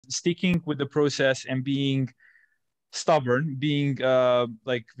sticking with the process and being stubborn, being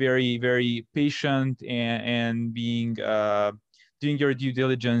like very, very patient, and being doing your due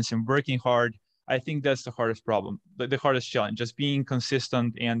diligence and working hard. I think that's the hardest problem, the hardest challenge, just being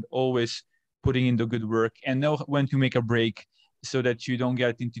consistent and always putting in the good work and know when to make a break so that you don't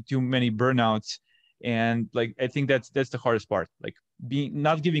get into too many burnouts. And like, I think that's the hardest part, like being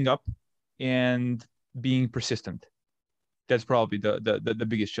not giving up and being persistent. That's probably the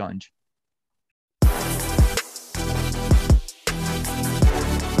biggest challenge.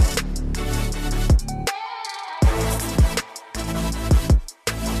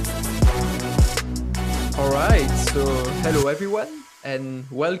 All right, so hello everyone, and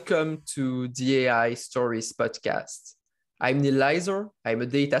welcome to the AI Stories podcast. I'm Neil Leiser, I'm a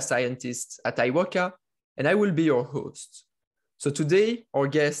data scientist at iWaka, and I will be your host. So today, our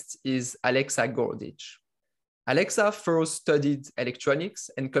guest is Aleksa Gordic. Aleksa first studied electronics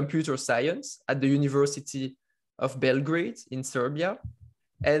and computer science at the University of Belgrade in Serbia.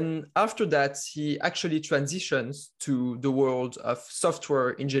 And after that, he actually transitions to the world of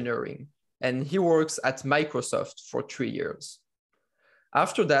software engineering, and he works at Microsoft for 3 years.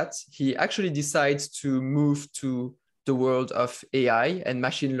 After that, he actually decides to move to the world of AI and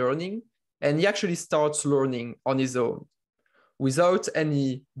machine learning, and he actually starts learning on his own. Without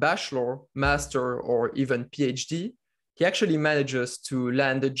any bachelor, master, or even PhD, he actually manages to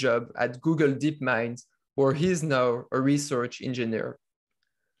land a job at Google Deepmind, where he is now a research engineer.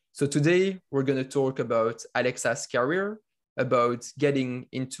 So today, we're going to talk about Aleksa's career, about getting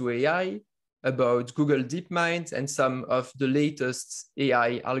into AI, about Google Deepmind and some of the latest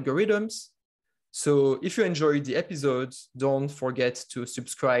AI algorithms. So if you enjoyed the episode, don't forget to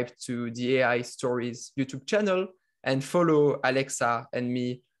subscribe to the AI Stories YouTube channel and follow Aleksa and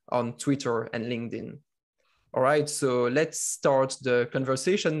me on Twitter and LinkedIn. All right, so let's start the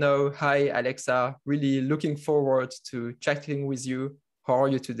conversation now. Hi, Aleksa. Really looking forward to chatting with you. How are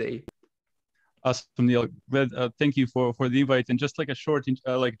you today? Awesome, Neil. Thank you for the invite. And just like a short,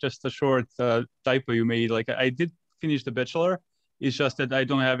 typo you made. Like I did finish the Bachelor. It's just that I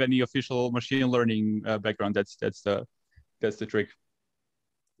don't have any official machine learning background. That's the trick.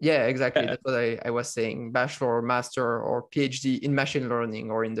 Yeah, exactly. That's what I was saying. Bachelor, master, or PhD in machine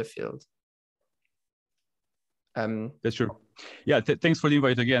learning or in the field. That's true. Yeah. Thanks for the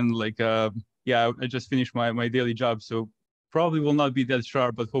invite again. Like, yeah, I just finished my daily job, so probably will not be that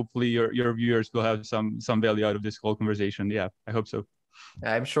sharp, but hopefully your viewers will have some value out of this whole conversation. Yeah, I hope so.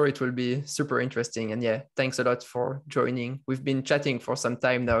 I'm sure it will be super interesting. And yeah, thanks a lot for joining. We've been chatting for some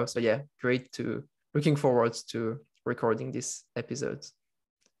time now. So yeah, looking forward to recording this episode.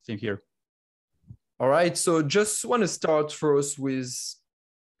 Same here. All right. So just want to start first with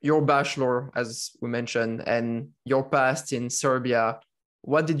your bachelor, as we mentioned, and your past in Serbia.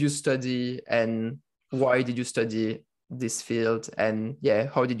 What did you study and why did you study this field? And yeah,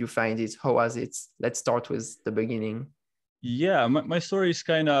 how did you find it? How was it? Let's start with the beginning. Yeah, my story is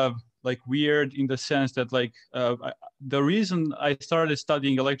kind of like weird in the sense that like the reason I started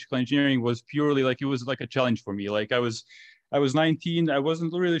studying electrical engineering was purely like it was like a challenge for me. Like I was 19, I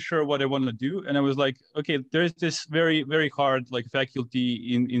wasn't really sure what I want to do, and I was like, okay, there's this very, very hard like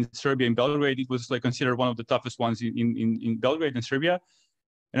faculty in Serbia, in Belgrade. It was like considered one of the toughest ones in Belgrade in Serbia.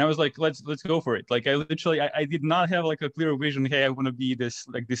 And I was like, let's go for it. Like I literally, I did not have like a clear vision. Hey, I want to be this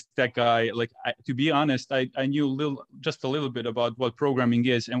tech guy. Like to be honest, I knew just a little bit about what programming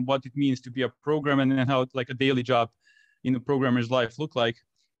is and what it means to be a programmer and how like a daily job in a programmer's life look like.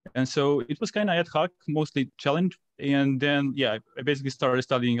 And so it was kind of ad hoc, mostly challenge. And then, yeah, I basically started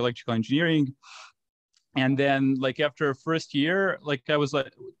studying electrical engineering. And then like after first year, like I was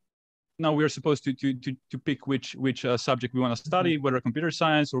like, now we're supposed to pick which subject we want to study, whether computer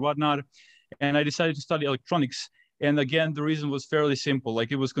science or whatnot. And I decided to study electronics. And again, the reason was fairly simple.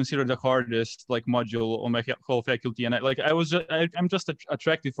 Like it was considered the hardest like module on my whole faculty. And I'm just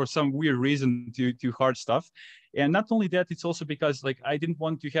attracted for some weird reason to hard stuff. And not only that, it's also because like I didn't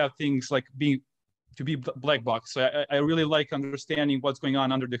want to have things like be black box. So I really like understanding what's going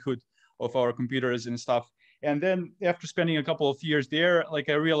on under the hood of our computers and stuff. And then after spending a couple of years there, like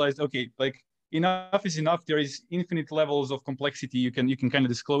I realized, okay, like enough is enough. There is infinite levels of complexity. You can kind of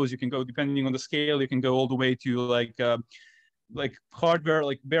disclose. You can go depending on the scale. You can go all the way to like hardware,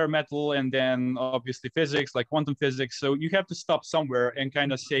 like bare metal, and then obviously physics, like quantum physics. So you have to stop somewhere and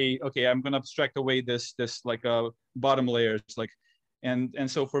kind of say, okay, I'm going to abstract away this like bottom layers, like. And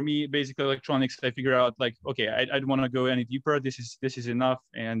so for me, basically electronics, I figure out like, okay, I don't want to go any deeper. This is enough.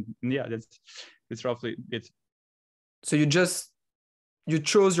 And yeah, that's roughly it. So you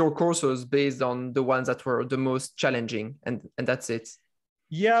chose your courses based on the ones that were the most challenging, and that's it.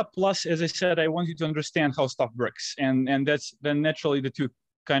 Yeah, plus, as I said, I wanted to understand how stuff works, and that's then naturally the two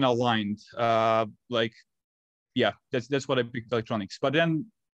kind of aligned. Like, yeah, that's what I picked electronics. But then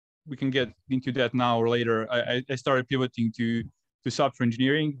we can get into that now or later. I started pivoting to software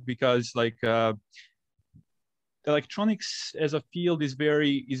engineering because like electronics as a field is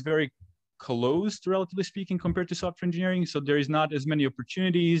very closed, relatively speaking, compared to software engineering. So there is not as many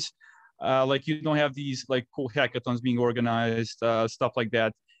opportunities. Like you don't have these like cool hackathons being organized, stuff like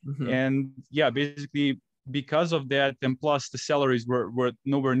that. And yeah, basically because of that, and plus the salaries were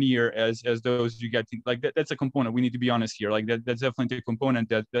nowhere near as those you get. Like that's a component. We need to be honest here. Like that's definitely a component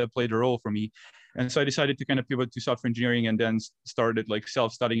that played a role for me. And so I decided to kind of pivot to software engineering, and then started like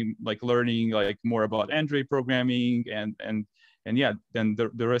self-studying, like learning like more about Android programming, and yeah, then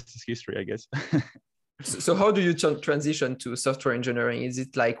the rest is history, I guess. So how do you transition to software engineering? Is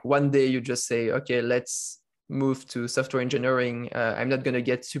it like one day you just say, okay, let's move to software engineering. I'm not going to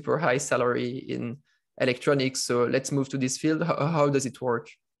get super high salary in electronics, so let's move to this field. How does it work?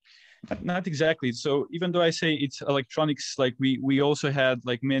 Not exactly. So even though I say it's electronics, like we also had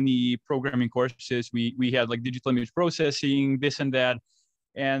like many programming courses. We had like digital image processing, this and that.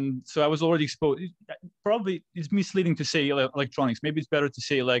 And so I was already exposed. Probably it's misleading to say electronics. Maybe it's better to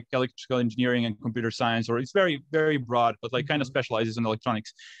say like electrical engineering and computer science, or it's very, very broad, but like kind of specializes in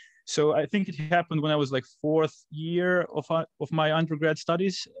electronics. So I think it happened when I was like fourth year of my undergrad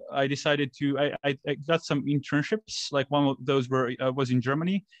studies. I decided to, I got some internships. Like one of those was in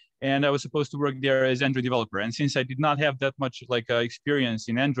Germany, and I was supposed to work there as Android developer. And since I did not have that much like experience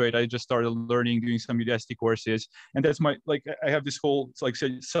in Android, I just started learning, doing some Udacity courses. And that's my, like, I have this whole like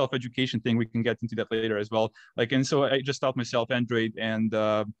self-education thing. We can get into that later as well. Like, and so I just taught myself Android and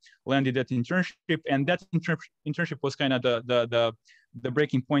landed that internship. And that internship was kind of the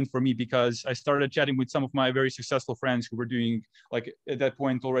breaking point for me, because I started chatting with some of my very successful friends who were doing, like at that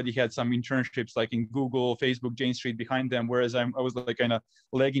point already had some internships like in Google, Facebook, Jane Street behind them, whereas I was like kind of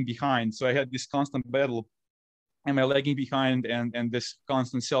lagging behind. So I had this constant battle, am I lagging behind, and this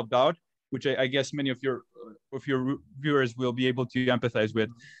constant self-doubt, which I guess many of your viewers will be able to empathize with.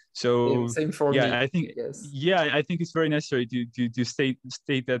 So same for me. I think I think it's very necessary to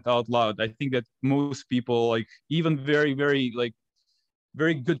state that out loud. I think that most people, like even very, very like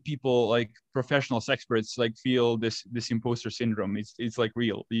very good people, like professionals, experts, like feel this imposter syndrome. It's like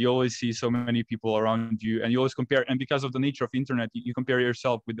real. You always see so many people around you, and you always compare. And because of the nature of internet, you compare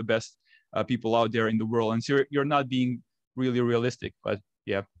yourself with the best people out there in the world, and so you're not being really realistic. But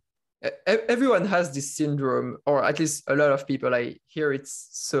yeah, everyone has this syndrome, or at least a lot of people. I hear it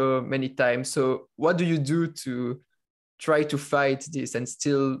so many times. So what do you do to try to fight this and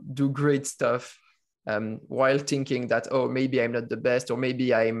still do great stuff? While thinking that, oh, maybe I'm not the best, or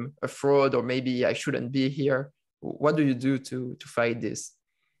maybe I'm a fraud, or maybe I shouldn't be here. What do you do to fight this?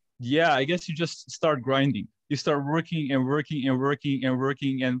 Yeah, I guess you just start grinding. You start working and working and working and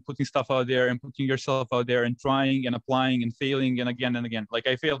working and putting stuff out there and putting yourself out there and trying and applying and failing and again and again. Like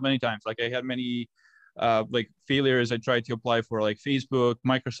I failed many times. Like I had many like failures. I tried to apply for like Facebook,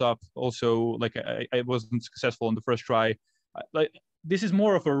 Microsoft. Also, like I wasn't successful on the first try. Like this is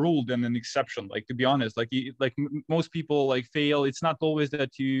more of a rule than an exception. Like to be honest, like most people like fail. It's not always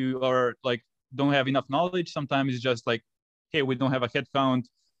that you are like don't have enough knowledge. Sometimes it's just like, hey, we don't have a head count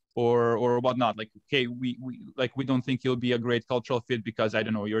or whatnot. Like, okay, we don't think you'll be a great cultural fit because I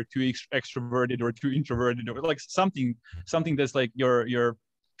don't know, you're too extroverted or too introverted, or like something that's like your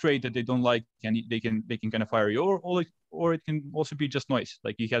trait that they don't like, and they can kind of fire you, or it can also be just noise.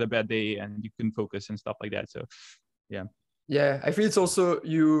 Like you had a bad day and you couldn't focus and stuff like that. So yeah, I feel it's also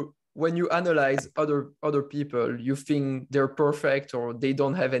when you analyze other people, you think they're perfect, or they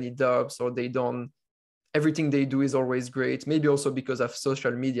don't have any doubts, or everything they do is always great. Maybe also because of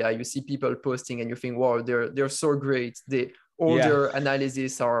social media, you see people posting and you think, wow, they're so great. Their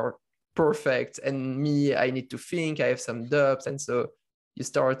analysis are perfect, and me, I need to think, I have some doubts, and so you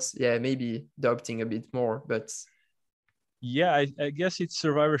start maybe doubting a bit more. But yeah, I guess it's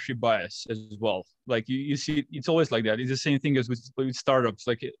survivorship bias as well. Like you see, it's always like that. It's the same thing as with startups.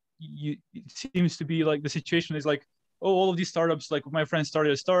 Like it seems to be like the situation is like, oh, all of these startups, like my friend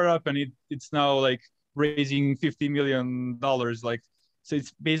started a startup and it's now like raising $50 million. Like, so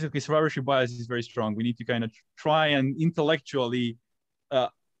it's basically survivorship bias is very strong. We need to kind of try and intellectually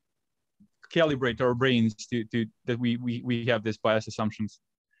calibrate our brains to that we have this bias assumptions.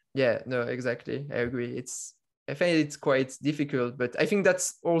 Yeah, no, exactly. I agree. I find it's quite difficult, but I think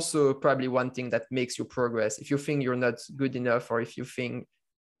that's also probably one thing that makes you progress. If you think you're not good enough, or if you think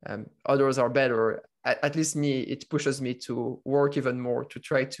others are better, at least me, it pushes me to work even more to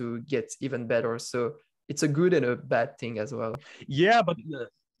try to get even better. So it's a good and a bad thing as well. Yeah, but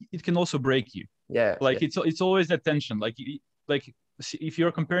it can also break you. Yeah, Like yeah. it's always that tension. Like if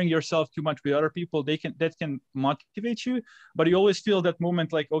you're comparing yourself too much with other people, that can motivate you, but you always feel that moment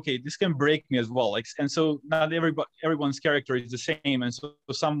like, okay, this can break me as well. Like, and so not everyone's character is the same, and so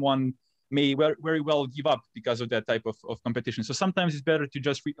someone may very well give up because of that type of competition. So sometimes it's better to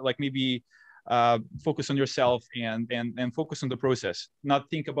just like maybe focus on yourself and focus on the process, not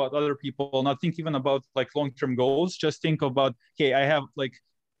think about other people, not think even about like long-term goals. Just think about, okay, I have like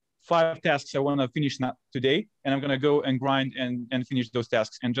 5 tasks I want to finish today, and I'm going to go and grind and finish those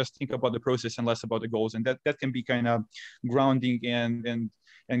tasks, and just think about the process and less about the goals. And that can be kind of grounding and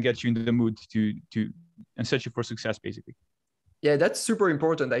get you in the mood to and set you for success, basically. Yeah, that's super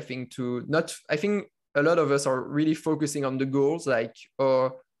important, I think, I think a lot of us are really focusing on the goals, like,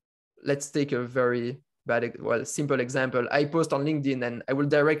 or let's take a very simple example. I post on LinkedIn and I will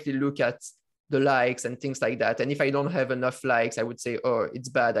directly look at the likes and things like that. And if I don't have enough likes, I would say, oh, it's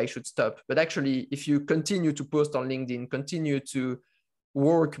bad, I should stop. But actually, if you continue to post on LinkedIn, continue to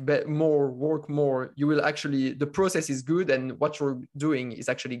work more, you will actually, the process is good, and what you're doing is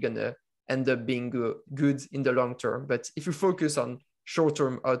actually gonna end up being good in the long term. But if you focus on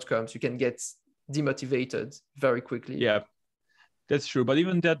short-term outcomes, you can get demotivated very quickly. Yeah, that's true. But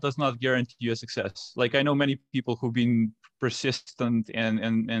even that does not guarantee you a success. Like I know many people who've been persistent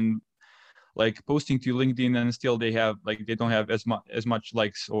and like posting to LinkedIn, and still they don't have as much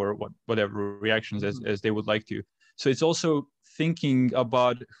likes or whatever reactions as they would like to. So it's also thinking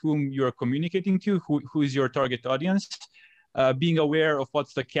about whom you're communicating to, who's your target audience, being aware of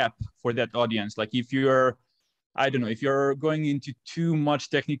what's the cap for that audience. Like if you're, I don't know, if you're going into too much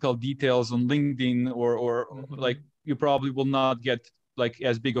technical details on LinkedIn or like, you probably will not get like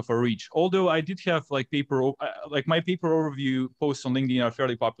as big of a reach. Although I did have like my paper overview posts on LinkedIn are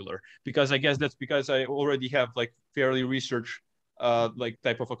fairly popular, because I guess that's because I already have like fairly research like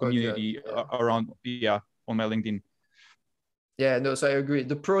type of a community around on my LinkedIn. Yeah, no, so I agree.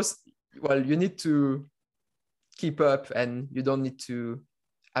 Well, you need to keep up, and you don't need to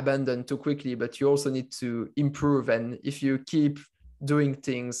abandon too quickly, but you also need to improve. And if you keep doing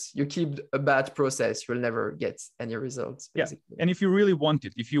things, you keep a bad process, you'll never get any results, basically. Yeah. And if you really want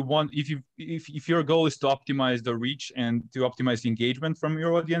it, if your goal is to optimize the reach and to optimize the engagement from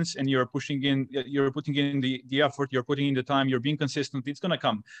your audience, and you're putting in the effort, you're putting in the time, you're being consistent, it's gonna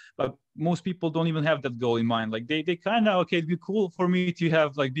come. But most people don't even have that goal in mind. Like they kind of, okay, it'd be cool for me to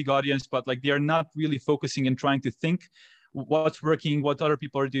have like big audience, but like they are not really focusing and trying to think what's working, what other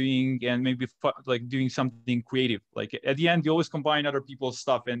people are doing, and maybe like doing something creative. Like at the end, you always combine other people's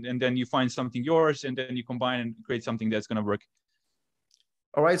stuff, and then you find something yours, and then you combine and create something that's going to work.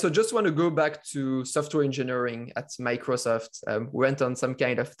 All right, so just want to go back to software engineering at Microsoft. We went on some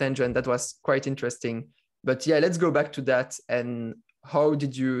kind of tangent that was quite interesting, but yeah, let's go back to that. And how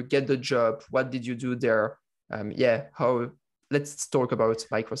did you get the job? What did you do there? Let's talk about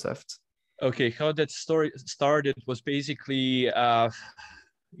Microsoft. Okay, how that story started was basically,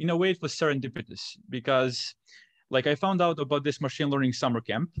 in a way, it was serendipitous, because like I found out about this machine learning summer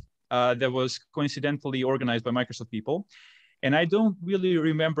camp that was coincidentally organized by Microsoft people. And I don't really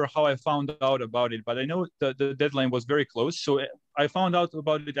remember how I found out about it, but I know the deadline was very close. So I found out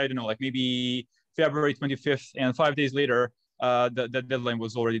about it, I don't know, like maybe February 25th, and 5 days later, the deadline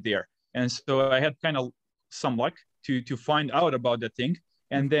was already there. And so I had kind of some luck to find out about that thing.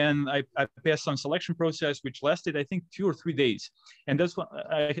 And then I passed some selection process, which lasted, I think, 2 or 3 days. And that's what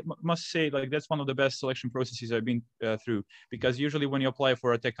I must say, like, that's one of the best selection processes I've been through. Because usually when you apply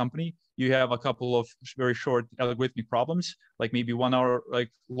for a tech company, you have a couple of very short algorithmic problems, like maybe 1 hour like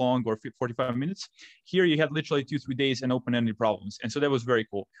long or 45 minutes. Here you had literally 2-3 days and open-ended problems. And so that was very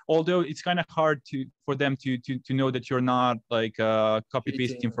cool. Although it's kind of hard for them to know that you're not like copy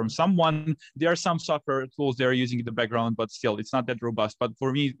pasting from someone. There are some software tools they're using in the background, but still it's not that robust. But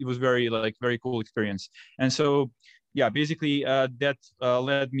for me, it was very cool experience. And so, yeah, basically that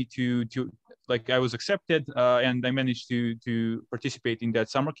led me to like I was accepted and I managed to participate in that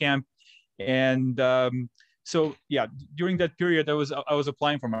summer camp. And so, yeah, during that period, I was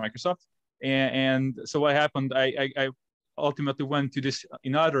applying for Microsoft. And so what happened, I ultimately went to this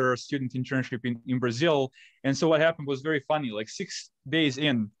another student internship in Brazil. And so what happened was very funny. Like 6 days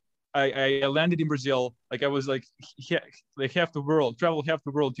in, I landed in Brazil. Like I was like traveled half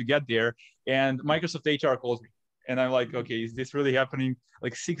the world to get there. And Microsoft HR calls me, and I'm like, okay, is this really happening?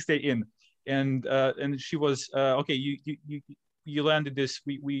 Like 6 days in, and she was okay. You landed this.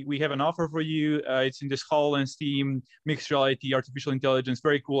 We have an offer for you. It's in this HoloLens team, mixed reality, artificial intelligence.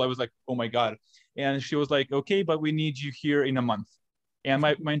 Very cool. I was like, oh my god. And she was like, okay, but we need you here in a month. And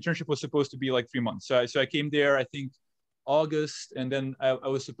my internship was supposed to be like 3 months. So I came there, I think August, and then I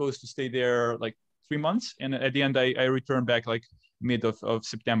was supposed to stay there like 3 months. And at the end, I returned back like mid of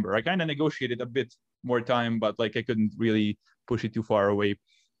September. I kind of negotiated a bit more time, but like I couldn't really push it too far away.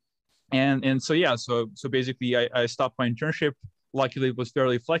 And so yeah, so basically I stopped my internship. Luckily, it was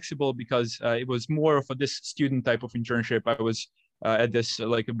fairly flexible because it was more of this student type of internship. I was at this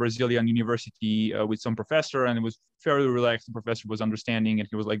like a Brazilian university with some professor, and it was fairly relaxed. The professor was understanding, and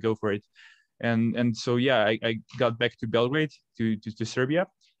he was like, "Go for it." And so yeah, I got back to Belgrade to Serbia,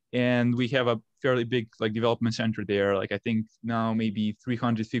 and we have a fairly big like development center there. Like I think now maybe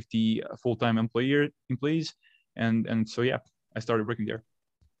 350 full-time employees, and so yeah, I started working there.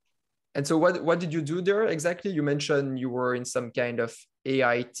 And so what did you do there exactly? You mentioned you were in some kind of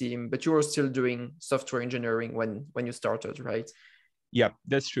AI team, but you were still doing software engineering when you started, right? Yeah,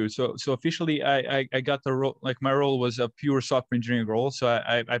 that's true. So officially I got the role, like my role was a pure software engineering role. So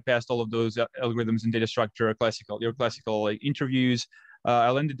I passed all of those algorithms and data structure, your classical like interviews.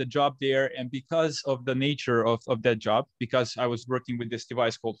 I landed the job there, and because of the nature of that job, because I was working with this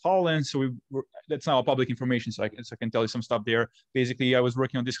device called HoloLens, so that's now public information, so I can tell you some stuff there. Basically, I was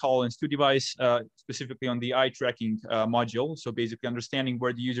working on this HoloLens 2 device, specifically on the eye tracking module. So basically understanding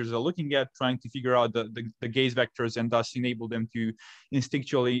where the users are looking at, trying to figure out the gaze vectors, and thus enable them to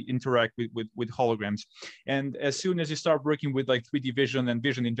instinctually interact with holograms. And as soon as you start working with like 3D vision and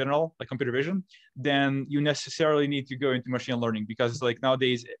vision in general, like computer vision, then you necessarily need to go into machine learning, because like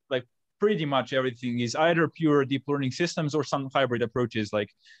nowadays, like pretty much everything is either pure deep learning systems or some hybrid approaches. Like,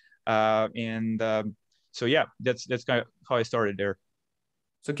 so yeah, that's kind of how I started there.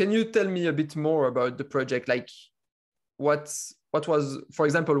 So can you tell me a bit more about the project? Like, what was, for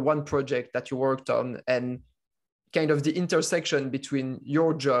example, one project that you worked on, and kind of the intersection between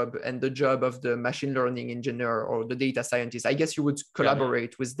your job and the job of the machine learning engineer or the data scientist? I guess you would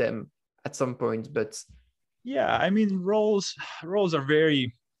collaborate with them at some point, but yeah, I mean, roles are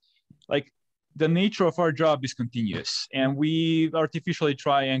very, like, the nature of our job is continuous, and we artificially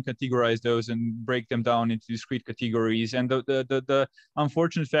try and categorize those and break them down into discrete categories. And the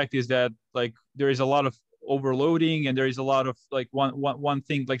unfortunate fact is that like there is a lot of overloading, and there is a lot of like one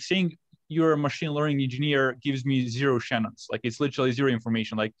thing, like saying you're a machine learning engineer gives me zero channels. Like it's literally zero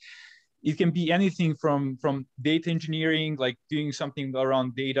information. Like it can be anything from data engineering, like doing something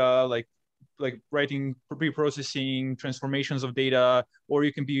around data, like writing pre-processing transformations of data, or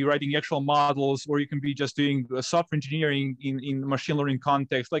you can be writing actual models, or you can be just doing software engineering in machine learning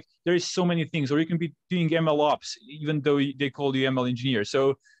context. Like there is so many things, or you can be doing ML ops, even though they call you ML engineer.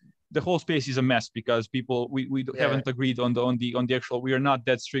 So the whole space is a mess because people we haven't agreed on the actual. We are not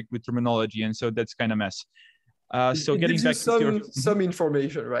that strict with terminology, and so that's kind of mess. So getting back to some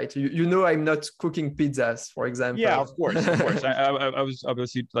information, right? You know, I'm not cooking pizzas, for example. Yeah, of course. I was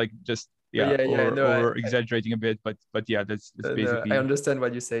obviously like just or exaggerating a bit, but yeah, that's basically. I understand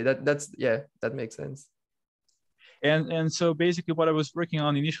what you say. That makes sense. And so basically, what I was working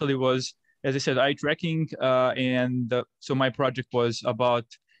on initially was, as I said, eye tracking, and so my project was about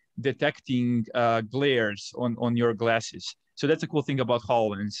detecting glares on your glasses. So that's a cool thing about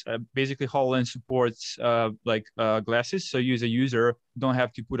HoloLens. Basically, HoloLens supports glasses, so you as a user don't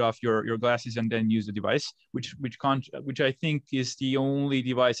have to put off your glasses and then use the device, which I think is the only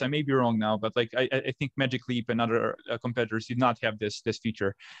device. I may be wrong now, but like I think Magic Leap and other competitors did not have this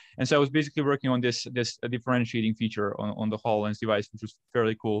feature. And so I was basically working on this differentiating feature on the HoloLens device, which was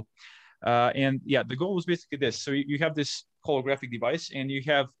fairly cool. And yeah, the goal was basically this. So you have this holographic device, and you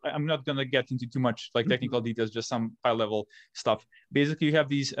have, I'm not going to get into too much like technical details, just some high level stuff. Basically, you have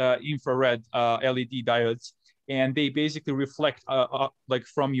these infrared LED diodes, and they basically reflect like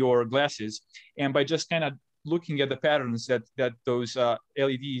from your glasses. And by just kind of looking at the patterns that those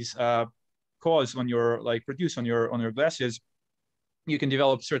LEDs cause on your, like produce on your glasses, you can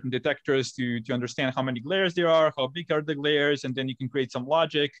develop certain detectors to understand how many glares there are, how big are the glares, and then you can create some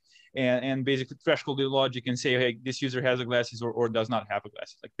logic and basically threshold the logic and say, hey, this user has a glasses or does not have a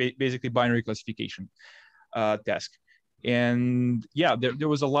glasses, like basically binary classification task. And yeah, there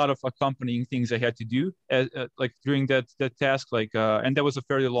was a lot of accompanying things I had to do like during that task, like and that was a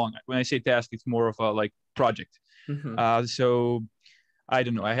fairly long. When I say task, it's more of a like project. Mm-hmm. So I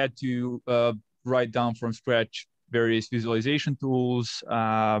don't know. I had to write down from scratch various visualization tools,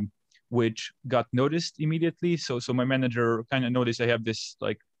 which got noticed immediately. So my manager kind of noticed I have this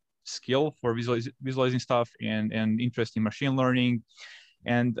like skill for visualizing stuff and interest in machine learning.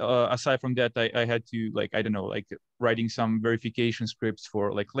 And aside from that, I had to like, I don't know, like writing some verification scripts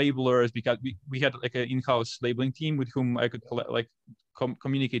for like labelers, because we had like an in-house labeling team with whom I could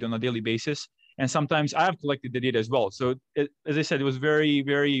communicate on a daily basis. And sometimes I have collected the data as well. So as I said, it was very,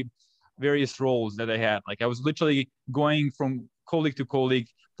 very various roles that I had. Like I was literally going from colleague to colleague,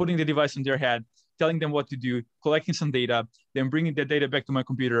 putting the device on their head, telling them what to do, collecting some data, then bringing the data back to my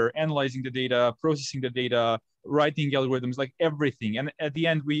computer, analyzing the data, processing the data, writing algorithms, like everything. And at the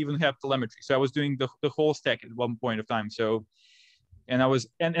end, we even have telemetry. So I was doing the whole stack at one point of time. So, and I was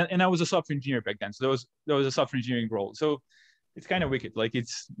a software engineer back then. So there was a software engineering role. So it's kind of wicked. Like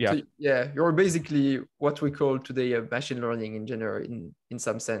it's, yeah. So, yeah, you're basically what we call today a machine learning engineer in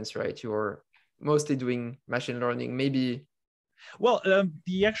some sense, right? You're mostly doing machine learning, maybe. Well,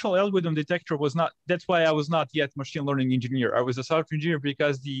 the actual algorithm detector was not, that's why I was not yet machine learning engineer. I was a software engineer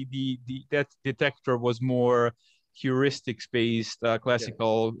because that detector was more heuristics based,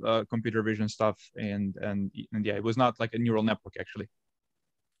 classical computer vision stuff. And yeah, it was not like a neural network actually.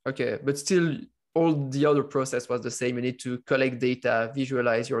 Okay, but still all the other process was the same. You need to collect data,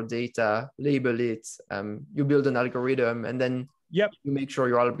 visualize your data, label it, you build an algorithm, and then you make sure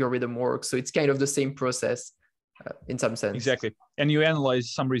your algorithm works. So it's kind of the same process in some sense. Exactly. And you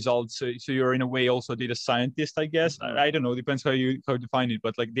analyze some results. So you're in a way also a data scientist, I guess. I don't know, depends how you define it,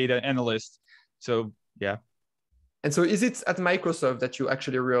 but like data analyst. So yeah. And so is it at Microsoft that you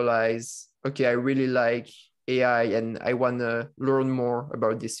actually realize, okay, I really like AI and I want to learn more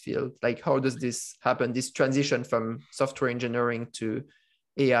about this field? Like, how does this happen, this transition from software engineering to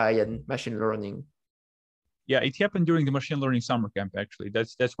AI and machine learning? Yeah, it happened during the machine learning summer camp. Actually,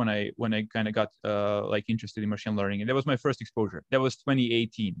 that's when I kind of got like interested in machine learning, and that was my first exposure. That was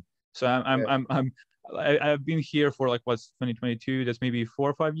 2018. So I've been here for like what's 2022. That's maybe 4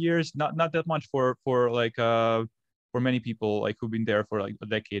 or 5 years. Not that much for like for many people like who've been there for like a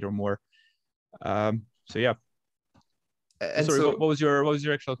decade or more. So yeah. And sorry, so what was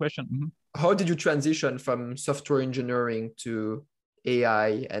your actual question? Mm-hmm. How did you transition from software engineering to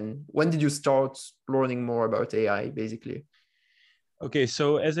AI, and when did you start learning more about AI basically? Okay,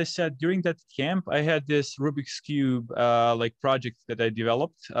 so as I said, during that camp, I had this Rubik's Cube like project that I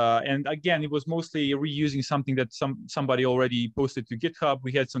developed. And again, it was mostly reusing something that somebody already posted to GitHub.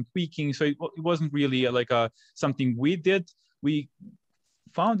 We had some tweaking, so it wasn't really like something we did. We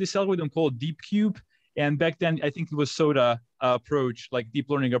found this algorithm called DeepCube. And back then, I think it was SOTA approach, like deep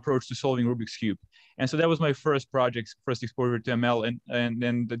learning approach to solving Rubik's Cube. And so that was my first project, first exposure to ML. And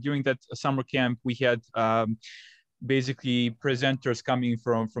then during that summer camp, we had basically presenters coming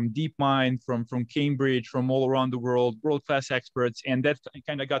from Deepmind, from Cambridge, from all around the world, world-class experts. And that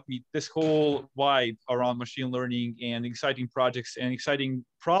kind of got me this whole vibe around machine learning and exciting projects and exciting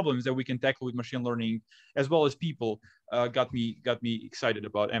problems that we can tackle with machine learning, as well as people. Got me excited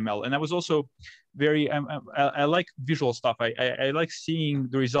about ML. And I was also I like visual stuff. I like seeing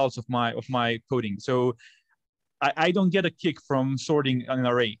the results of my coding. So I don't get a kick from sorting an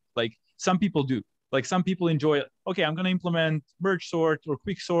array. Like some people do. Like some people enjoy, okay, I'm going to implement merge sort or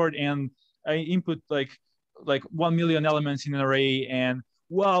quick sort, and I input like 1 million elements in an array, and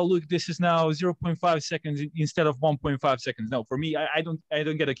wow, look, this is now 0.5 seconds instead of 1.5 seconds. No, for me, I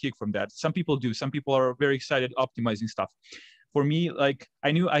don't get a kick from that. Some people do. Some people are very excited optimizing stuff. For me, like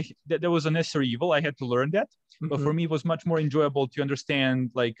I knew that there was a necessary evil. I had to learn that. Mm-hmm. But for me, it was much more enjoyable to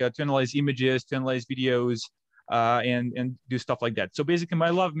understand, like to analyze images, to analyze videos, and do stuff like that. So basically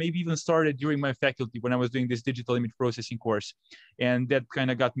my love maybe even started during my faculty when I was doing this digital image processing course. And that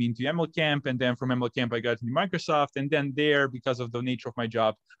kind of got me into ML camp. And then from ML camp, I got into Microsoft. And then there, because of the nature of my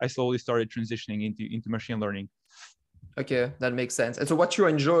job, I slowly started transitioning into machine learning. Okay, that makes sense. And so what you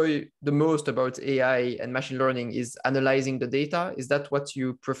enjoy the most about AI and machine learning is analyzing the data. Is that what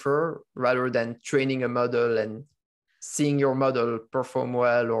you prefer rather than training a model and seeing your model perform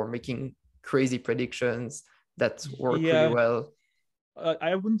well or making crazy predictions that work really well?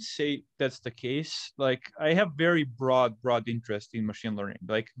 I wouldn't say that's the case. Like I have very broad interest in machine learning.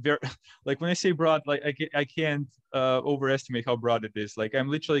 Like when I say broad, like I can't overestimate how broad it is. Like I'm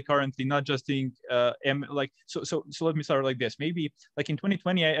literally currently not just doing so let me start like this. Maybe like in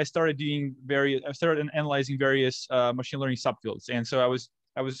 2020, I started analyzing various machine learning subfields, and so I was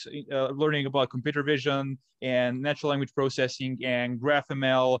learning about computer vision and natural language processing and graph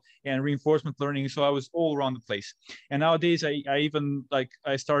ML and reinforcement learning. So I was all around the place. And nowadays I even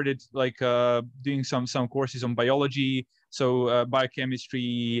I started doing some courses on biology. So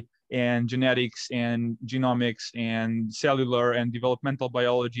biochemistry and genetics and genomics and cellular and developmental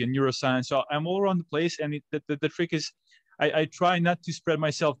biology and neuroscience. So I'm all around the place. And the trick is I try not to spread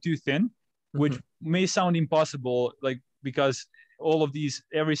myself too thin, which may sound impossible, because all of these,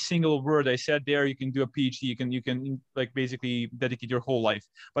 every single word I said there, you can do a PhD, you can like basically dedicate your whole life.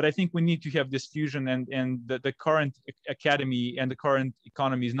 But I think we need to have this fusion, and the current academy and the current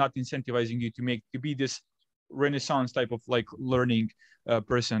economy is not incentivizing you to be this Renaissance type of like learning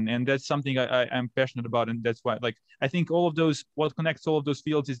person. And that's something I'm passionate about. And that's why, like, I think all of those, what connects all of those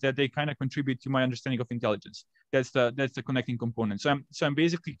fields is that they kind of contribute to my understanding of intelligence. That's the connecting component. So I'm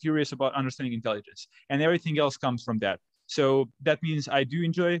basically curious about understanding intelligence, and everything else comes from that. So that means I do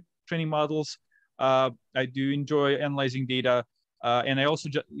enjoy training models. I do enjoy analyzing data. And I also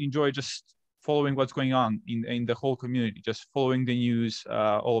enjoy just following what's going on in the whole community, just following the news,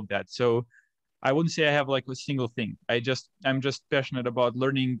 all of that. So I wouldn't say I have like a single thing. I'm just passionate about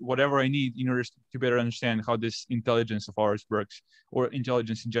learning whatever I need in order to better understand how this intelligence of ours works, or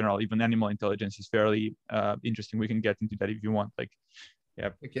intelligence in general. Even animal intelligence is fairly interesting. We can get into that if you want. Like, yeah.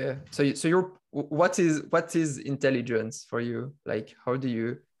 Okay. So you're what is intelligence for you? Like, how do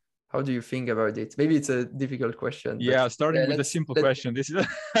you think about it? Maybe it's a difficult question. Yeah, starting with a simple question. This is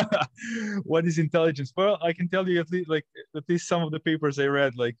what is intelligence? Well, I can tell you at least some of the papers I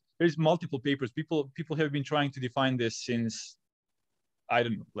read. Like, there's multiple papers. People have been trying to define this since, I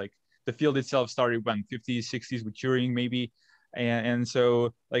don't know, like the field itself started when 50s, 60s with Turing maybe, and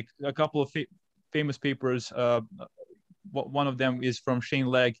so like a couple of famous papers. One of them is from Shane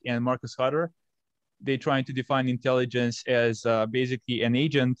Legg and Marcus Hutter. They trying to define intelligence as basically an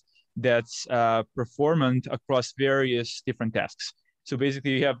agent that's performant across various different tasks. So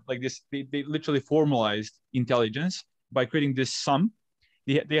basically you have like this, they literally formalized intelligence by creating this sum.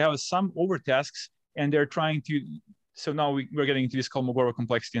 They have a sum over tasks, and they're trying to, so now we're getting into this Kolmogorov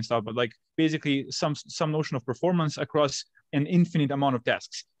complexity and stuff, but like basically some notion of performance across an infinite amount of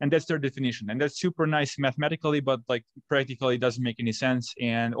tasks. And that's their definition. And that's super nice mathematically, but like practically doesn't make any sense.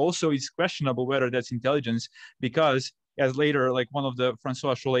 And also it's questionable whether that's intelligence, because as later, like one of the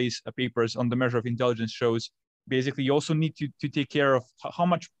Francois Chollet's papers on the measure of intelligence shows, basically you also need to take care of how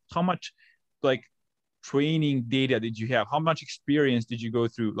much like training data did you have? How much experience did you go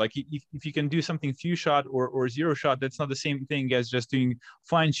through? Like if you can do something few shot or zero shot, that's not the same thing as just doing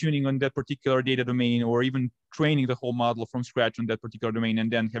fine tuning on that particular data domain, or even training the whole model from scratch on that particular domain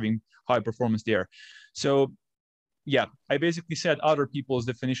and then having high performance there. So yeah, I basically said other people's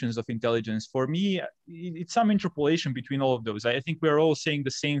definitions of intelligence. For me, it's some interpolation between all of those. I think we're all saying the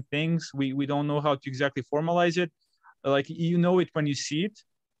same things. We don't know how to exactly formalize it. Like, you know it when you see it,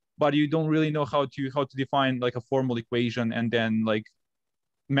 but you don't really know how to define like a formal equation and then like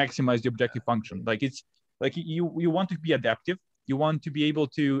maximize the objective function. Like, it's like you want to be adaptive. You want to be able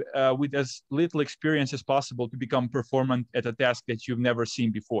to, with as little experience as possible, to become performant at a task that you've never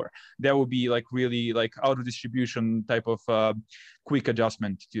seen before. That would be like really like auto distribution type of quick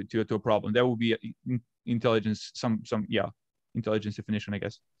adjustment to a problem. That would be intelligence, intelligence definition, I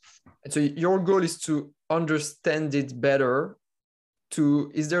guess. And so your goal is to understand it better.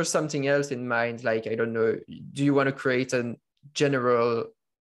 Is there something else in mind? Like, I don't know, do you want to create a general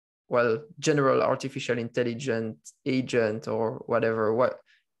artificial intelligence agent or whatever? What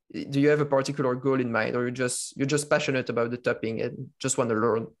do you have a particular goal in mind, or you're just passionate about the topic and just want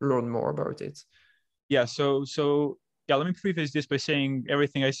to learn more about it? Yeah. So yeah, let me preface this by saying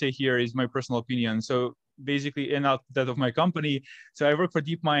everything I say here is my personal opinion. So basically, and not that of my company. So I work for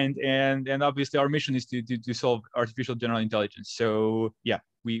Deepmind, and obviously our mission is to solve artificial general intelligence. So yeah,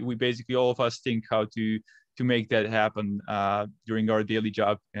 we basically, all of us think how to make that happen during our daily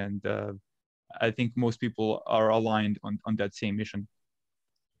job. And I think most people are aligned on that same mission.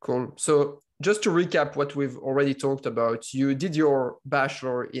 Cool. So just to recap what we've already talked about, you did your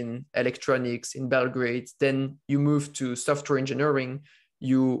bachelor in electronics in Belgrade, then you moved to software engineering,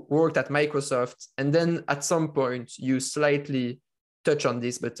 you worked at Microsoft, and then at some point you slightly touch on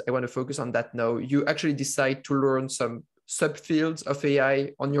this, but I want to focus on that now. You actually decide to learn some subfields of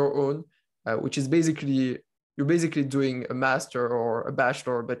AI on your own, which is you're basically doing a master or a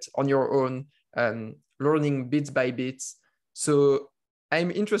bachelor, but on your own, learning bit by bit. So I'm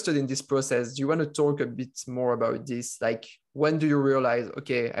interested in this process. Do you want to talk a bit more about this? Like, when do you realize,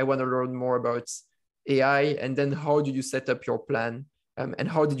 okay, I want to learn more about AI, and then how do you set up your plan? And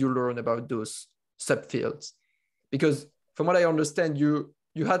how did you learn about those subfields? Because from what I understand, you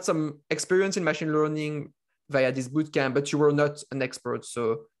had some experience in machine learning via this bootcamp, but you were not an expert.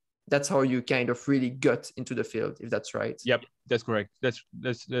 So that's how you kind of really got into the field, if that's right. Yep, that's correct. That's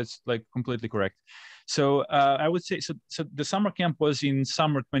like completely correct. So I would say, so the summer camp was in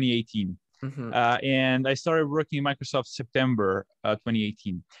summer 2018. And I started working in Microsoft September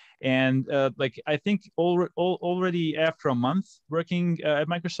 2018. And like I think already after a month working at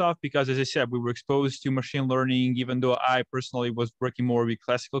Microsoft, because as I said, we were exposed to machine learning, even though I personally was working more with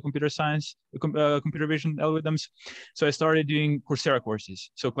classical computer science, computer vision algorithms. So I started doing Coursera courses,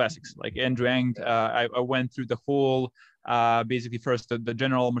 so classics like end-to-end. I went through the whole, basically first the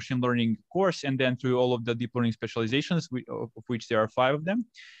general machine learning course, and then through all of the deep learning specializations, of which there are 5 of them.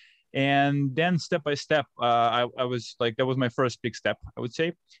 And then step by step, I was like, that was my first big step, I would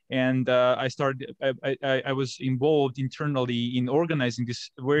say. And I was involved internally in organizing this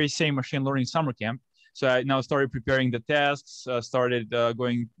very same machine learning summer camp. So I now started preparing the tasks, started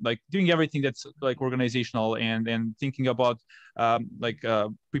doing everything that's like organizational and thinking about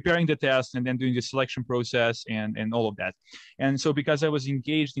preparing the tasks and then doing the selection process and all of that. And so because I was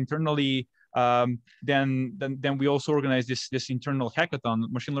engaged internally, then we also organized this internal hackathon,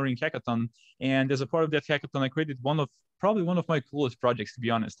 machine learning hackathon. And as a part of that hackathon, I created probably one of my coolest projects, to be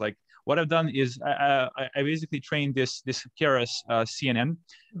honest. Like what I've done is I basically trained this Keras CNN,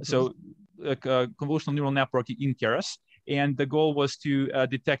 so convolutional neural network in Keras, and the goal was to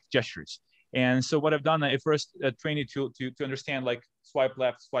detect gestures. And so what I've done, I first trained it to understand like swipe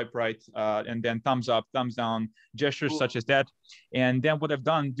left, swipe right, and then thumbs up, thumbs down, gestures such as that. And then what I've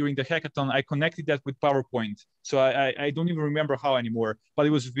done during the hackathon, I connected that with PowerPoint. So I don't even remember how anymore, but it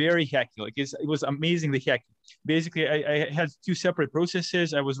was very hacky. Like it was amazingly hacky. Basically, I had 2 separate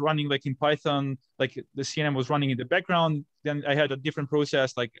processes. I was running like in Python, like the CNN was running in the background. Then I had a different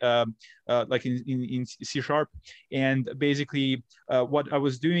process like in C#. And basically, what I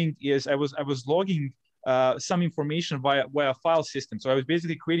was doing is I was logging some information via file system. So I was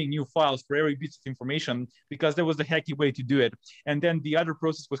basically creating new files for every bit of information because that was the hacky way to do it. And then the other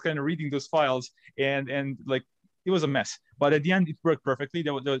process was kind of reading those files and like it was a mess. But at the end, it worked perfectly.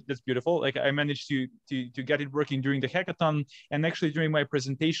 That's beautiful. Like I managed to get it working during the hackathon, and actually during my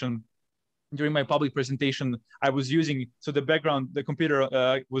presentation. During my public presentation, I was using, so the background, the computer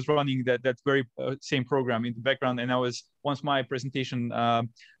was running that very same program in the background. And once my presentation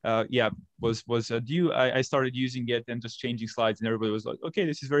was due, I started using it and just changing slides, and everybody was like, okay,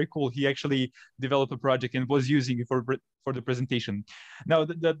 this is very cool. He actually developed a project and was using it for the presentation. Now,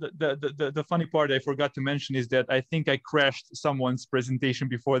 the funny part I forgot to mention is that I think I crashed someone's presentation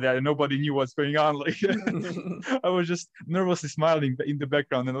before that, and nobody knew what's going on. Like I was just nervously smiling in the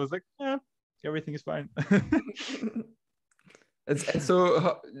background, and I was like, everything is fine. and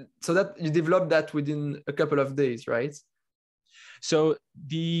so that you developed that within a couple of days, right? So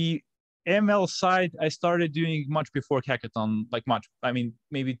the ML side, I started doing much before hackathon, like much. I mean,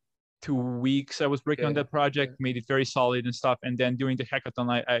 maybe 2 weeks I was working on that project, made it very solid and stuff. And then during the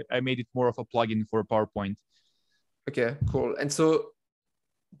hackathon, I made it more of a plugin for PowerPoint. Okay, cool. And so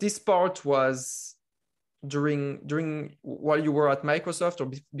this part was during while you were at Microsoft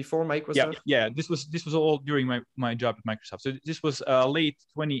or before Microsoft? Yeah. This was all during my job at Microsoft. So this was late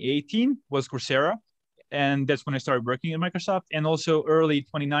 2018 was Coursera, and that's when I started working at Microsoft. And also early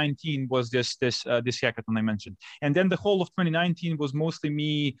 2019 was this hackathon I mentioned. And then the whole of 2019 was mostly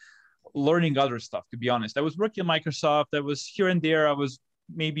me learning other stuff. To be honest, I was working at Microsoft. I was here and there. I was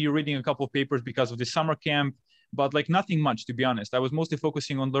maybe reading a couple of papers because of the summer camp. But like nothing much, to be honest. I was mostly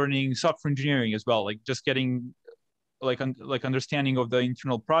focusing on learning software engineering as well, like just getting like understanding of the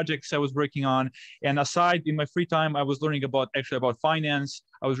internal projects I was working on. And aside, in my free time, I was learning about finance.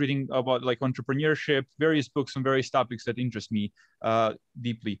 I was reading about like entrepreneurship, various books on various topics that interest me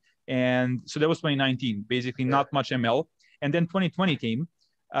deeply. And so that was 2019, basically not much ML. And then 2020 came,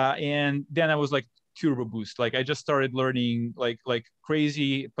 and then I was like turbo boost. Like I just started learning like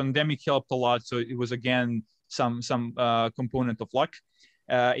crazy. Pandemic helped a lot, so it was again some component of luck,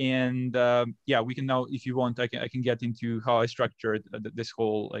 and we can now, if you want, I can get into how I structured this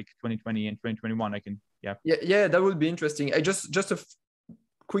whole like 2020 and 2021. I can that would be interesting. I just a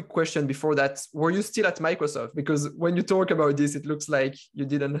quick question before that. Were you still at Microsoft? Because when you talk about this, it looks like you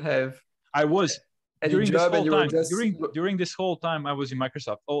didn't have. I was during this whole time. During this whole time, I was in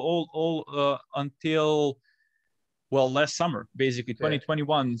Microsoft all until. Well, last summer, basically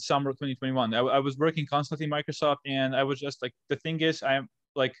 2021, summer 2021. I was working constantly in Microsoft, and I was just like, the thing is, I'm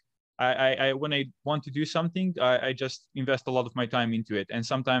like, I when I want to do something, I just invest a lot of my time into it. And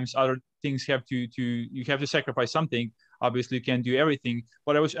sometimes other things you have to sacrifice something. Obviously, you can't do everything.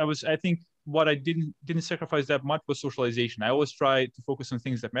 But I think what I didn't sacrifice that much was socialization. I always try to focus on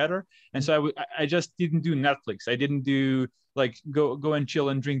things that matter. And so I just didn't do Netflix. I didn't do like go and chill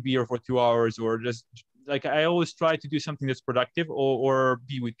and drink beer for 2 hours, or just like I always try to do something that's productive or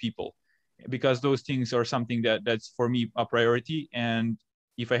be with people, because those things are something that's for me a priority. And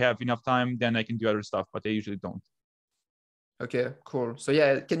if I have enough time, then I can do other stuff, but I usually don't. Okay, cool. So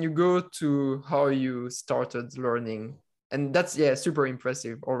yeah, can you go to how you started learning? And that's, yeah, super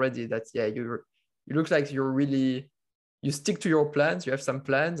impressive already. That, yeah, you look like you stick to your plans. You have some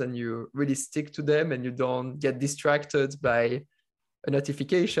plans and you really stick to them, and you don't get distracted by a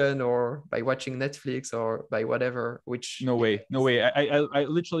notification or by watching Netflix or by whatever, which No way, no way. I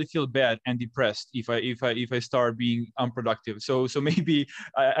literally feel bad and depressed if I start being unproductive. So maybe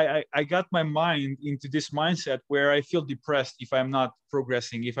I got my mind into this mindset where I feel depressed if I'm not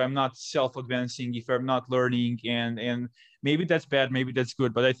progressing, if I'm not self-advancing, if I'm not learning, and maybe that's bad, maybe that's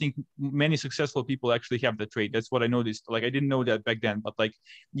good. But I think many successful people actually have that trait. That's what I noticed. Like I didn't know that back then, but like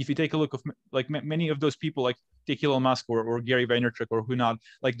if you take a look of like many of those people, like take Elon Musk or Gary Vaynerchuk or who not,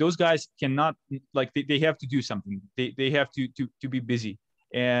 like those guys cannot, like they have to do something. They have to be busy.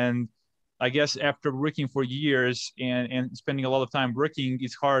 And I guess after working for years and spending a lot of time working,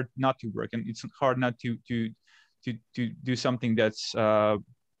 it's hard not to work, and it's hard not to do something that's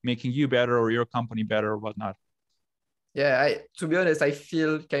making you better or your company better or whatnot. Yeah, to be honest, I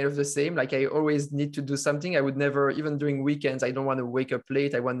feel kind of the same. Like I always need to do something. I would never, even during weekends, I don't want to wake up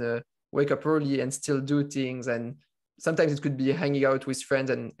late. I want to wake up early and still do things. And sometimes it could be hanging out with friends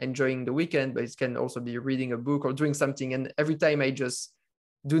and enjoying the weekend, but it can also be reading a book or doing something. And every time I just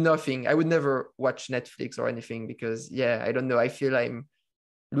do nothing, I would never watch Netflix or anything because, yeah, I don't know. I feel I'm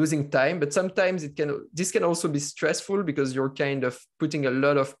losing time, but sometimes this can also be stressful because you're kind of putting a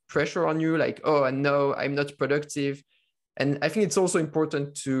lot of pressure on you. Like, oh, and no, I'm not productive. And I think it's also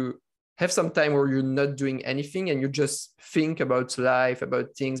important to have some time where you're not doing anything and you just think about life,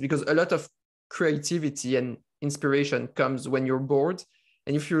 about things, because a lot of creativity and inspiration comes when you're bored.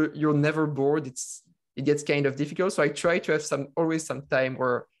 And if you're never bored, it gets kind of difficult. So I try to have always some time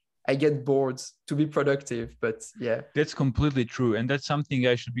where I get bored to be productive. But yeah, that's completely true, and that's something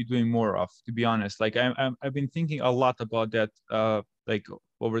I should be doing more of, to be honest. Like I've been thinking a lot about that, like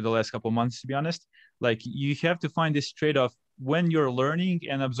over the last couple of months, to be honest. Like you have to find this trade-off when you're learning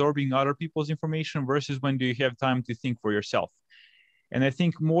and absorbing other people's information versus when do you have time to think for yourself. And I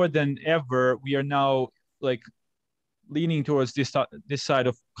think more than ever, we are now like leaning towards this side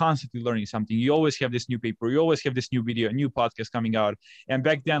of constantly learning something. You always have this new paper, you always have this new video, a new podcast coming out. And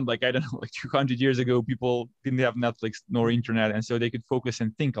back then, like, I don't know, like 200 years ago, people didn't have Netflix nor internet, and so they could focus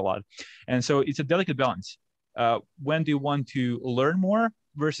and think a lot. And so it's a delicate balance. When do you want to learn more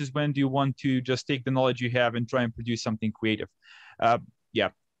versus when do you want to just take the knowledge you have and try and produce something creative? Yeah,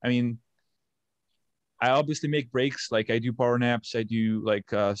 I mean, I obviously make breaks, like I do power naps, I do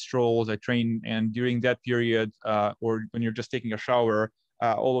like strolls, I train. And during that period, or when you're just taking a shower,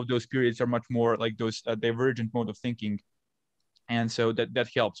 all of those periods are much more like those divergent mode of thinking. And so that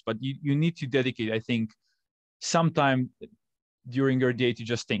helps. But you need to dedicate, I think, some time during your day to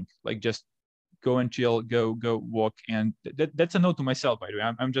just think, like just go and chill, go walk. And that's a note to myself, by the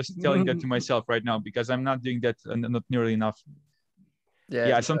way. I'm just telling that to myself right now because I'm not doing that, not nearly enough.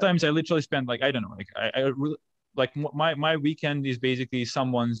 Yeah, sometimes I literally spend like, I don't know, like I really, like my weekend is basically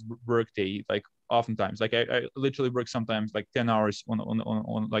someone's work day. Like oftentimes, like I literally work sometimes like 10 hours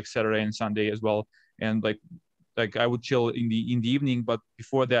on like Saturday and Sunday as well. And like I would chill in the evening, but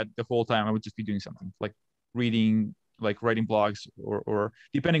before that, the whole time I would just be doing something like reading, like writing blogs, or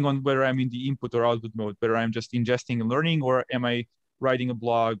depending on whether I'm in the input or output mode, whether I'm just ingesting and learning, or am I writing a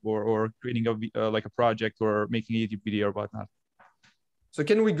blog or creating like a project or making a YouTube video or whatnot. So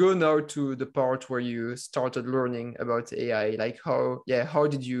can we go now to the part where you started learning about AI? Like how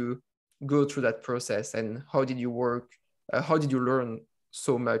did you go through that process and how did you work? How did you learn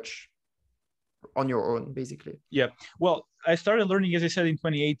so much on your own, basically? Yeah, well, I started learning, as I said, in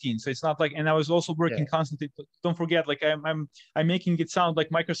 2018. So it's not like, and I was also working constantly. Don't forget, like I'm making it sound like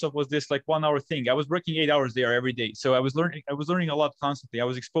Microsoft was this like 1 hour thing. I was working 8 hours there every day. So I was learning a lot constantly. I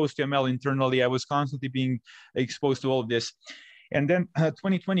was exposed to ML internally. I was constantly being exposed to all of this. And then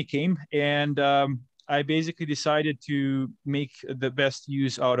 2020 came, and I basically decided to make the best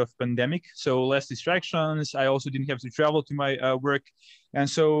use out of pandemic. So less distractions. I also didn't have to travel to my work. And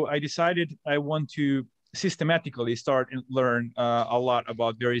so I decided I want to systematically start and learn a lot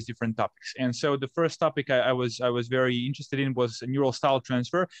about various different topics. And so the first topic I was very interested in was neural style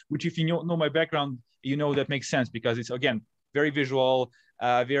transfer, which if you know my background, you know that makes sense because it's, again, very visual,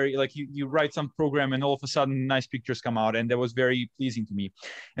 very like you write some program and all of a sudden nice pictures come out, and that was very pleasing to me.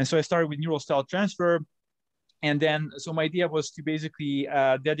 And so I started with neural style transfer. And then, so my idea was to basically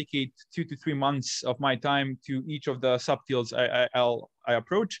dedicate 2 to 3 months of my time to each of the subfields I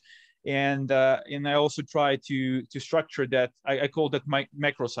approach. And I also try to structure that. I call that my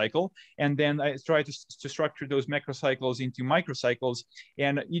macro cycle, and then I try to structure those macro cycles into microcycles.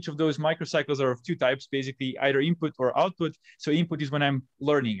 And each of those microcycles are of two types, basically either input or output. So input is when I'm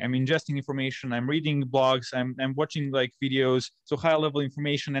learning, I'm ingesting information, I'm reading blogs, I'm watching like videos, so high level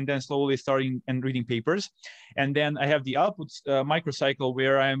information, and then slowly starting and reading papers. And then I have the output microcycle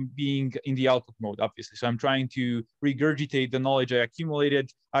where I'm being in the output mode, obviously. So I'm trying to regurgitate the knowledge I accumulated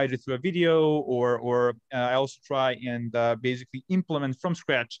either through a video or I also try and basically implement from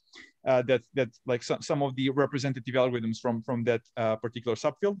scratch that like some of the representative algorithms from that particular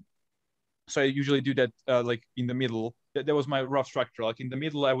subfield. So I usually do that like in the middle. That was my rough structure. Like in the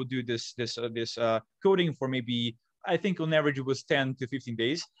middle, I would do this coding for maybe, I think on average it was 10 to 15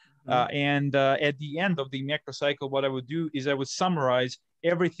 days. And at the end of the macro cycle, what I would do is I would summarize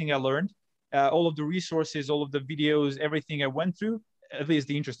everything I learned, all of the resources, all of the videos, everything I went through, at least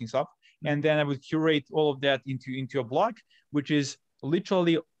the interesting stuff. And then I would curate all of that into a blog, which is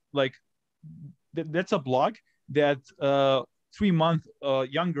literally like, that's a blog that 3-month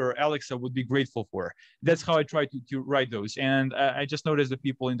younger Aleksa would be grateful for. That's how I try to write those. And I just noticed that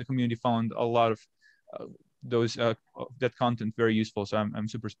people in the community found a lot of that content very useful. So I'm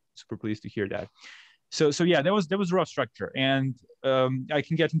super pleased to hear that. So yeah, that was rough structure. And I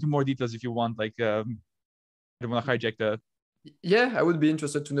can get into more details if you want, like I don't want to hijack the. Yeah, I would be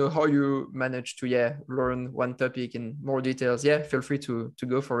interested to know how you managed to learn one topic in more details. Yeah, feel free to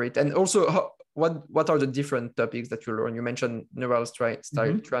go for it. And also, what are the different topics that you learn? You mentioned neural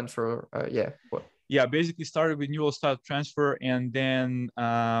style transfer. Yeah, basically started with neural style transfer, and then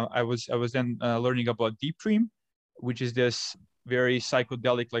I was then learning about Deepmind, which is this very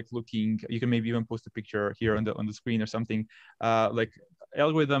psychedelic like looking. You can maybe even post a picture here on the screen or something, like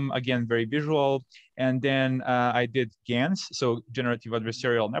algorithm, again very visual. And then I did GANs, so generative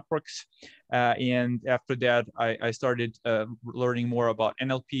adversarial networks, and after that I started learning more about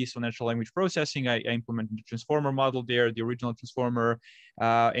NLP, so natural language processing. I implemented the transformer model there, the original transformer,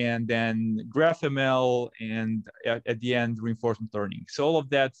 and then GraphML, and at the end reinforcement learning. So all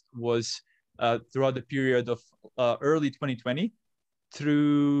of that was throughout the period of early 2020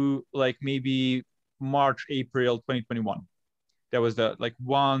 through like maybe March, April 2021. That was the like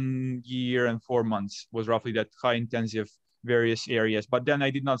 1 year and 4 months was roughly that high intensive various areas. But then I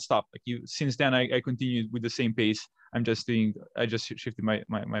did not stop. Since then I continued with the same pace. I just shifted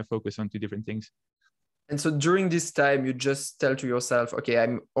my focus onto different things. And so during this time, you just tell to yourself, okay,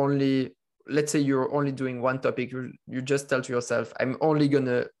 let's say you're only doing one topic. You just tell to yourself, I'm only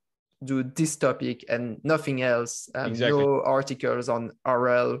gonna do this topic and nothing else. Exactly. No articles on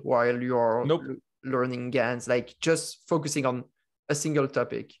RL while you're learning GANs, like just focusing on a single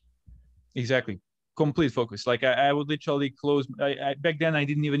topic. Exactly. Complete focus. Like I would literally close. Back then I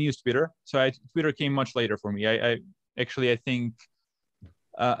didn't even use Twitter. So Twitter came much later for me. I think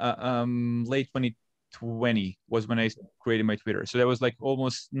late 2020 was when I created my Twitter. So that was like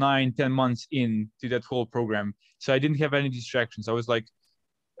almost 9-10 months into that whole program. So I didn't have any distractions. I was like,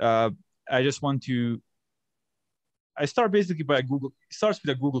 I just want to. I start basically by Google. It starts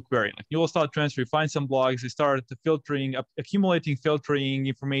with a Google query. Like you will start transferring, find some blogs. I start filtering, accumulating, filtering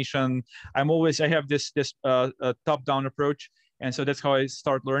information. I have this top-down approach, and so that's how I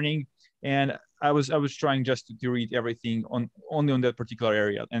start learning. And I was trying just to read everything only on that particular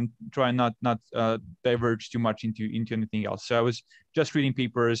area and try not diverge too much into anything else. So I was just reading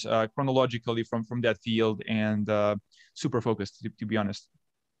papers chronologically from that field and super focused, to be honest.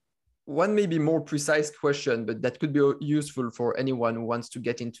 One maybe more precise question, but that could be useful for anyone who wants to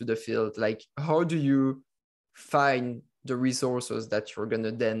get into the field. Like, how do you find the resources that you're going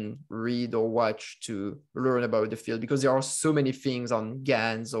to then read or watch to learn about the field? Because there are so many things on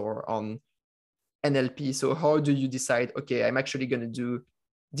GANs or on NLP. So how do you decide, okay, I'm actually going to do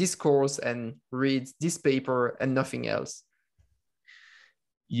this course and read this paper and nothing else?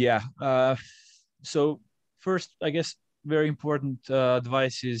 Yeah. So first, I guess, very important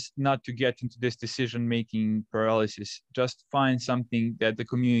advice is not to get into this decision-making paralysis. Just find something that the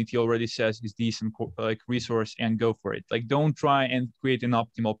community already says is decent, like resource, and go for it. Like, don't try and create an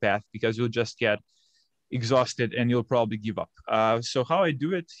optimal path because you'll just get exhausted and you'll probably give up. So how I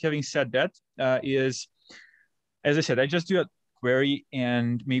do it, having said that, is, as I said, I just do a query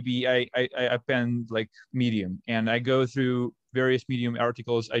and maybe I append like Medium and I go through various Medium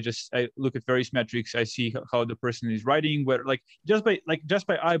articles. I look at various metrics. I see how the person is writing, whether just by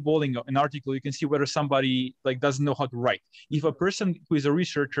eyeballing an article, you can see whether somebody doesn't know how to write. If a person who is a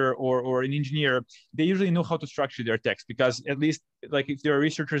researcher or an engineer, they usually know how to structure their text, because at least if they're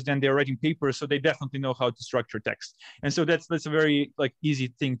researchers, then they're writing papers, so they definitely know how to structure text. And so that's a very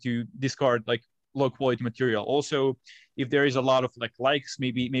easy thing to discard low quality material. Also, if there is a lot of likes,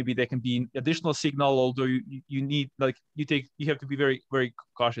 maybe there can be additional signal, although you need you have to be very, very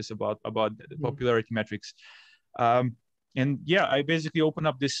cautious about the popularity metrics. And yeah, I basically open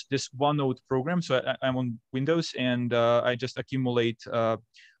up this OneNote program. So I'm on Windows, and I just accumulate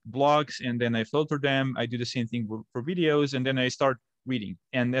blogs, and then I filter them. I do the same thing for videos, and then I start reading.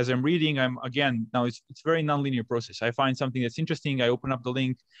 And as I'm reading, now it's very nonlinear process. I find something that's interesting, I open up the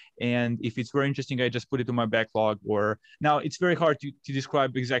link, and if it's very interesting, I just put it on my backlog. Or now it's very hard to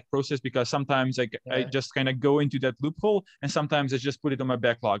describe the exact process, because sometimes I just kind of go into that loophole, and sometimes I just put it on my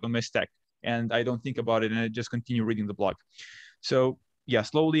backlog, on my stack, and I don't think about it, and I just continue reading the blog. So yeah,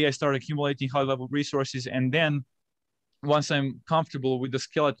 slowly I start accumulating high-level resources, and then once I'm comfortable with the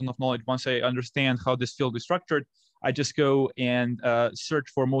skeleton of knowledge, once I understand how this field is structured, I just go and search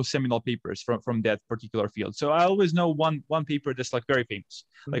for most seminal papers from that particular field. So I always know one paper that's very famous.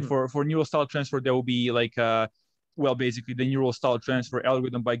 Like for neural style transfer, there will be basically the neural style transfer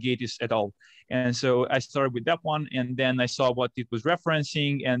algorithm by Gates et al. And so I started with that one, and then I saw what it was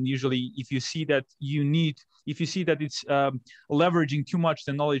referencing. And usually, if you see that it's leveraging too much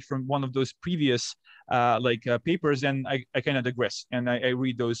the knowledge from one of those previous papers, then I kind of digress, and I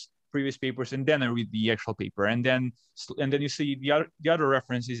read those previous papers, and then I read the actual paper, and then you see the other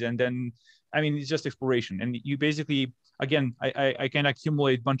references, and then it's just exploration. And you basically, again, I can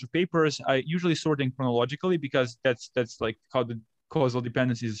accumulate a bunch of papers. I usually sort them chronologically, because that's how the causal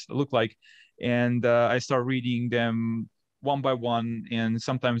dependencies look like, and I start reading them one by one, and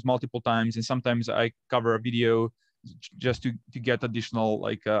sometimes multiple times, and sometimes I cover a video just to get additional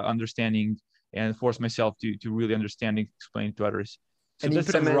understanding, and force myself to really understand and explain to others. So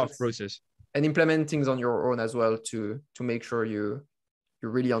that's a rough process. And implement things on your own as well to make sure you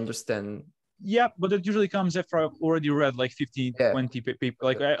really understand. Yeah, but it usually comes after I've already read 15, 20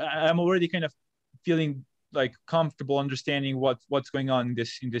 people. I'm already kind of feeling comfortable understanding what's going on in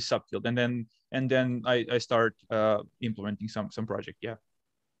this subfield, and then I start implementing some project. Yeah.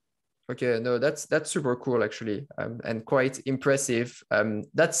 Okay, no, that's super cool actually, and quite impressive.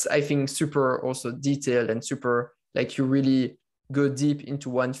 That's, I think, super also detailed, and super you really go deep into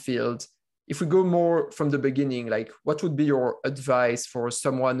one field. If we go more from the beginning, what would be your advice for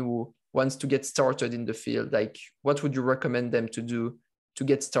someone who wants to get started in the field? What would you recommend them to do to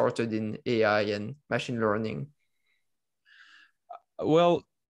get started in AI and machine learning? Well,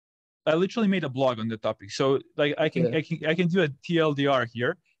 I literally made a blog on the topic, so I can do a TLDR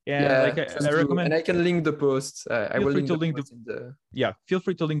here. And I recommend, and I can link the post. I will link the post in the... Yeah, feel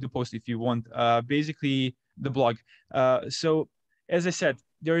free to link the post if you want. Basically, the blog. So as I said,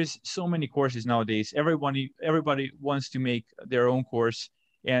 there is so many courses nowadays. Everybody wants to make their own course,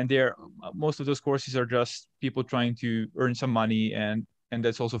 and most of those courses are just people trying to earn some money, and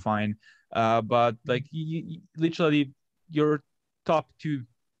that's also fine. But literally, your top two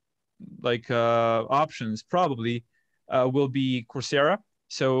options probably will be Coursera.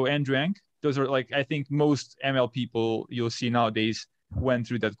 So Andrew Ng, those are I think most ML people you'll see nowadays went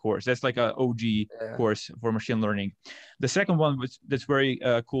through that course. That's a OG course for machine learning. The second one that's very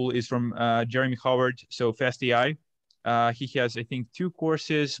cool is from Jeremy Howard. So Fast AI. He has, I think, two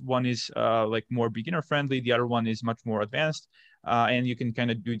courses. One is more beginner friendly. The other one is much more advanced, and you can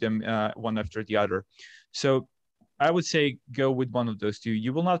kind of do them one after the other. So I would say go with one of those two.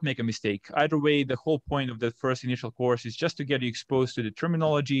 You will not make a mistake. Either way, the whole point of the first initial course is just to get you exposed to the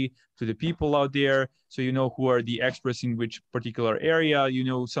terminology, to the people out there, so you know who are the experts in which particular area, you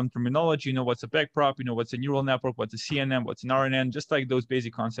know some terminology, you know what's a backprop, you know what's a neural network, what's a CNN, what's an RNN, just those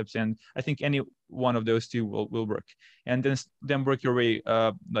basic concepts. And I think any one of those two will work. And then work your way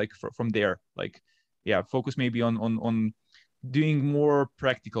from there. Focus maybe on doing more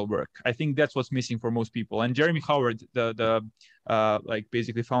practical work. I think that's what's missing for most people. And Jeremy Howard, the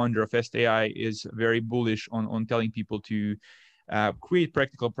basically founder of Fast AI, is very bullish on telling people to create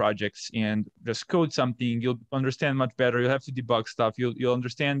practical projects and just code something. You'll understand much better. You'll have to debug stuff. You'll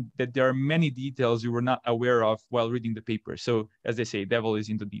understand that there are many details you were not aware of while reading the paper. So as they say, devil is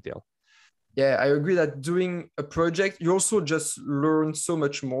in the detail. Yeah, I agree that doing a project, you also just learn so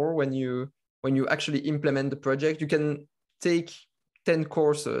much more when you actually implement the project. You can take 10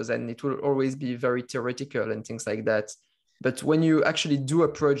 courses and it will always be very theoretical and things like that. But when you actually do a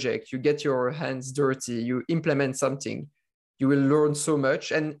project, you get your hands dirty, you implement something, you will learn so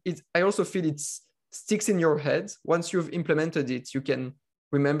much. And I also feel it sticks in your head. Once you've implemented it, you can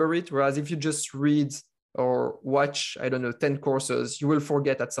remember it. Whereas if you just read or watch, I don't know, 10 courses, you will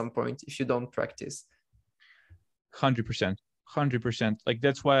forget at some point if you don't practice. 100%. 100%. Like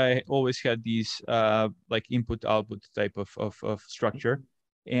that's why I always had these like input output type of structure.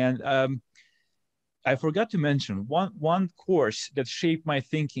 And I forgot to mention one course that shaped my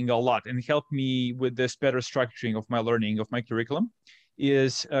thinking a lot and helped me with this better structuring of my learning, of my curriculum,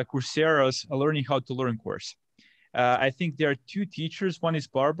 is Coursera's Learning How to Learn course. I think there are two teachers. One is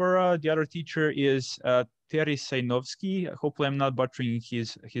Barbara. The other teacher is Terry Sainovsky. Hopefully I'm not butchering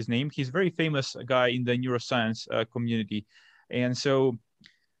his name. He's a very famous guy in the neuroscience community. And so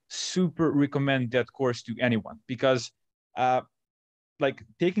super recommend that course to anyone, because like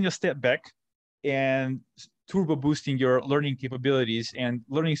taking a step back and turbo boosting your learning capabilities and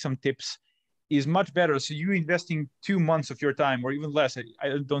learning some tips is much better. So you investing 2 months of your time or even less.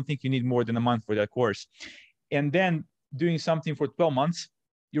 I don't think you need more than a month for that course. And then doing something for 12 months,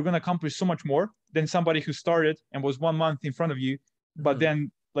 you're going to accomplish so much more than somebody who started and was 1 month in front of you, but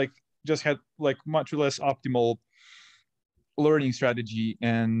then like just had like much less optimal learning strategy.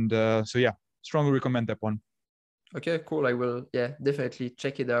 And so yeah, strongly recommend that one. Okay, cool. I will, definitely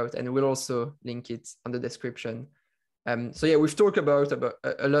check it out, and we'll also link it on the description. So yeah, we've talked about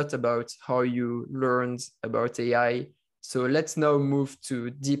a lot about how you learned about AI. So let's now move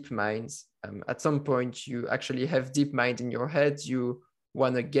to Deepmind. At some point, you actually have Deepmind in your head. You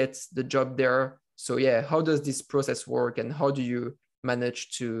want to get the job there. So yeah, how does this process work, and how do you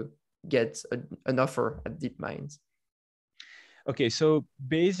manage to get an offer at Deepmind? Okay, so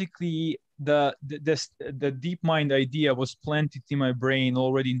basically the Deepmind idea was planted in my brain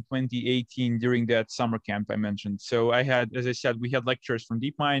already in 2018 during that summer camp I mentioned. So I had, as I said, we had lectures from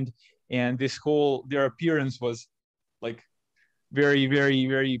Deepmind, and their appearance was like very, very,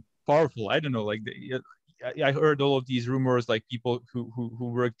 very powerful. I don't know, like I heard all of these rumors, like people who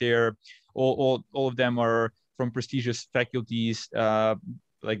work there, all of them are from prestigious faculties.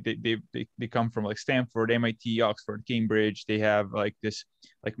 Like they come from like Stanford, MIT, Oxford, Cambridge. They have like this,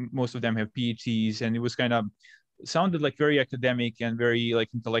 like most of them have PhDs, and it was kind of sounded like very academic and very like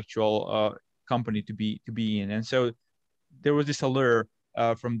intellectual company to be in. And so there was this allure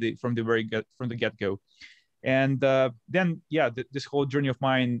from the get go. And then yeah, this whole journey of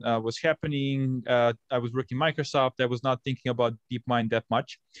mine was happening. I was working Microsoft. I was not thinking about Deepmind that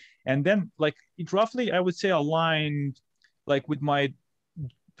much, and then like it roughly, I would say, aligned like with my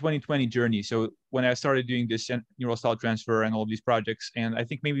 2020 journey. So when I started doing this neural style transfer and all these projects, and I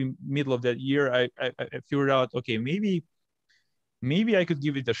think maybe middle of that year, I figured out, okay, maybe I could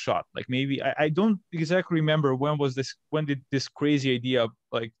give it a shot. Like maybe I don't exactly remember when did this crazy idea,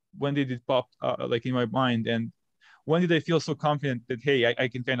 like when did it pop like in my mind, and when did I feel so confident that, hey, I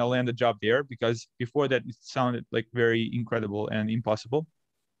can kind of land a job there? Because before that, it sounded like very incredible and impossible.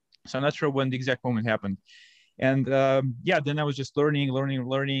 So I'm not sure when the exact moment happened. And yeah, then I was just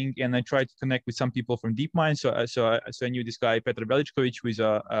learning, and I tried to connect with some people from Deepmind. So I knew this guy, Petar Veličković, who is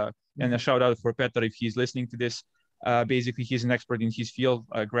and a shout out for Petar if he's listening to this. Basically, he's an expert in his field,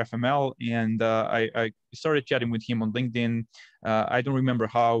 GraphML, and I started chatting with him on LinkedIn. I don't remember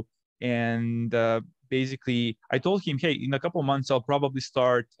how, and basically, I told him, hey, in a couple of months, I'll probably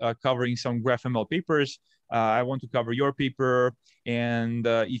start covering some GraphML papers. I want to cover your paper, and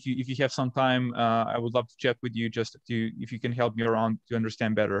if you have some time, I would love to chat with you just if you can help me around to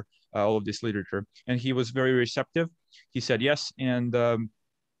understand better all of this literature. And he was very receptive. He said yes, and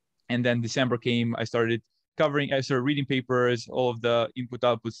then December came. I started reading papers, all of the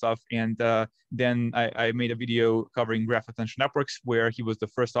input-output stuff, and then I made a video covering graph attention networks, where he was the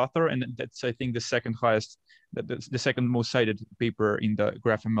first author, and that's, I think, the second most cited paper in the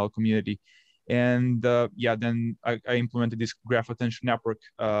GraphML community. And yeah, then I implemented this graph attention network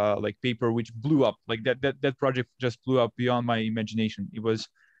like paper, which blew up. Like that project just blew up beyond my imagination. It was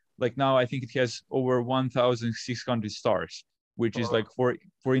like, now I think it has over 1,600 stars, which is like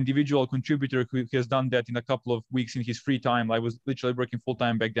for individual contributor who has done that in a couple of weeks in his free time. I was literally working full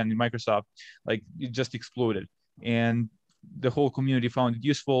time back then in Microsoft. Like it just exploded, and the whole community found it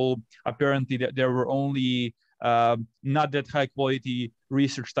useful. Apparently, that there were only not that high quality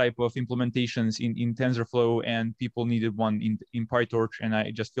research type of implementations in TensorFlow, and people needed one in PyTorch, and I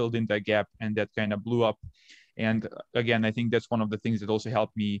just filled in that gap, and that kind of blew up. And again, I think that's one of the things that also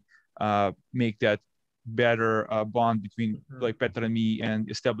helped me make that better bond between like Petar and me, and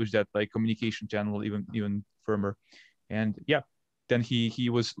establish that like communication channel even firmer. And yeah, then he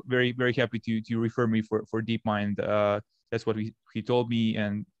was very, very happy to refer me for Deepmind. That's what he told me,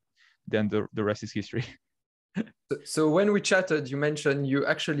 and then the rest is history. So when we chatted, you mentioned you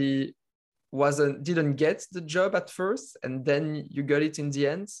actually didn't get the job at first, and then you got it in the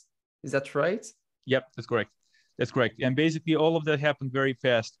end. Is that right? Yep, that's correct. That's correct. And basically, all of that happened very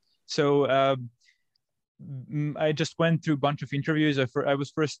fast. So I just went through a bunch of interviews. I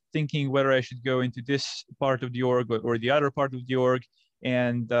was first thinking whether I should go into this part of the org or the other part of the org,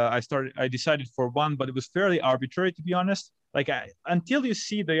 and I decided for one, but it was fairly arbitrary, to be honest. Like until you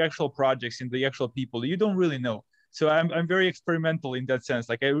see the actual projects and the actual people, you don't really know. So I'm very experimental in that sense.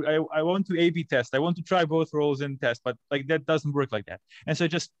 Like I want to A/B test. I want to try both roles and test, but like that doesn't work like that. And so I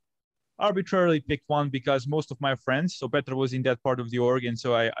just arbitrarily picked one because most of my friends, so Petra was in that part of the org, and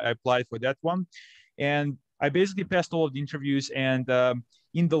so I applied for that one. And I basically passed all of the interviews. And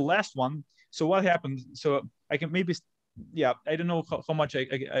in the last one, so what happened? So I can maybe, yeah, I don't know how much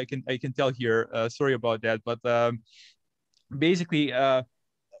I can tell here. Sorry about that, but basically,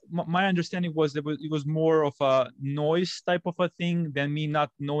 my understanding was that it was more of a noise type of a thing than me not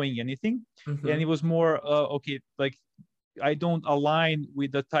knowing anything. Mm-hmm. And it was more okay, like I don't align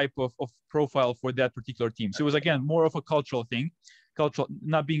with the type of profile for that particular team. So it was again more of a cultural thing,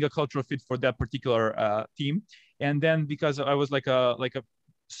 not being a cultural fit for that particular team. And then because I was like a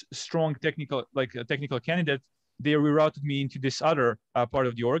strong technical candidate, they rerouted me into this other part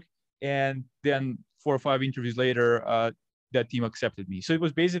of the org. And then 4 or 5 interviews later, that team accepted me. So it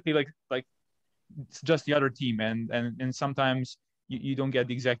was basically like it's just the other team, and sometimes you don't get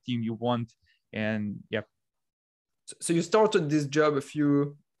the exact team you want. And yeah. So you started this job a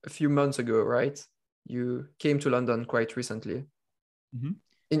few months ago, right? You came to London quite recently.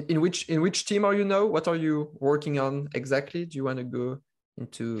 Mm-hmm. In which team are you now? What are you working on exactly? Do you want to go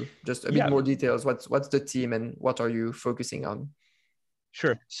into just a bit more details? What's the team and what are you focusing on?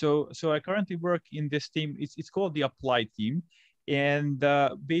 Sure. So I currently work in this team. It's called the Applied team, and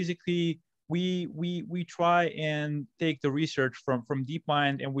basically we try and take the research from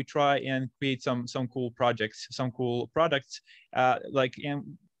Deepmind, and we try and create some cool projects, some cool products,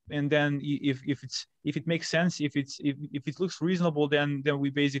 and then if it makes sense, if it looks reasonable, then we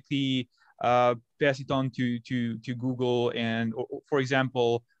basically pass it on to Google, and for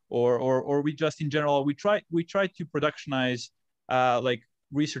example, or we just in general we try to productionize like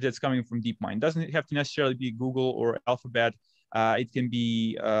research that's coming from Deepmind. Doesn't have to necessarily be Google or Alphabet. It can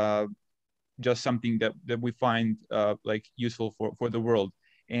be just something that we find like useful for the world.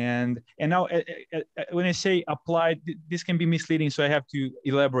 And now when I say applied, this can be misleading, so I have to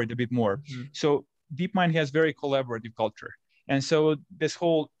elaborate a bit more. Mm-hmm. So Deepmind has very collaborative culture, and so this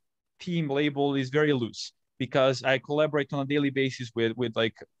whole team label is very loose because I collaborate on a daily basis with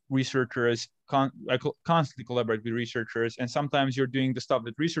like researchers. I constantly collaborate with researchers, and sometimes you're doing the stuff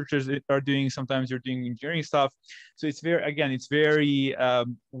that researchers are doing. Sometimes you're doing engineering stuff. So it's very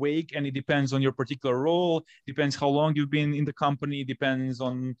vague, and it depends on your particular role. Depends how long you've been in the company. Depends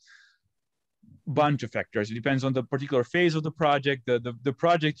on a bunch of factors. It depends on the particular phase of the project, the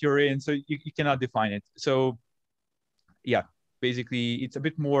project you're in. So you cannot define it. So yeah, basically it's a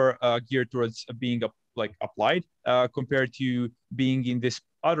bit more geared towards being applied compared to being in this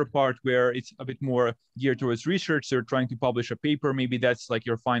other part where it's a bit more geared towards research. So you're trying to publish a paper. Maybe that's like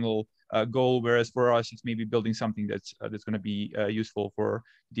your final goal. Whereas for us, it's maybe building something that's going to be useful for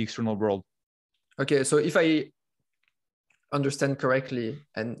the external world. Okay, so if I understand correctly,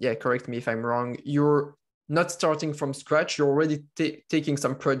 and yeah, correct me if I'm wrong, you're not starting from scratch. You're already taking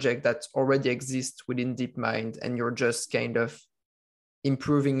some project that already exists within Deepmind, and you're just kind of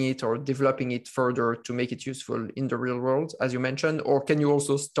improving it or developing it further to make it useful in the real world, as you mentioned? Or can you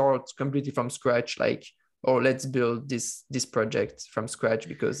also start completely from scratch, like, oh, let's build this project from scratch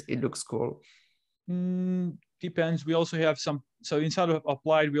because it looks cool? Depends. We also have so inside of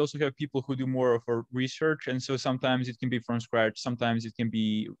Applied, we also have people who do more of a research. And so sometimes it can be from scratch. Sometimes it can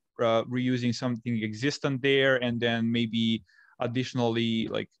be reusing something existent there, and then maybe additionally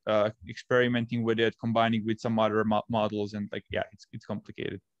like experimenting with it, combining with some other models, and like, yeah, it's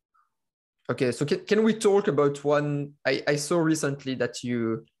complicated. Okay, so can we talk about one? I saw recently that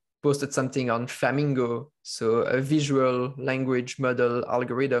you posted something on Flamingo, so a visual language model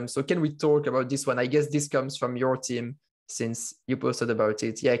algorithm. So can we talk about this one? I guess this comes from your team since you posted about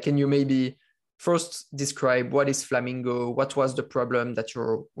it. Yeah, can you maybe first describe what is Flamingo? What was the problem that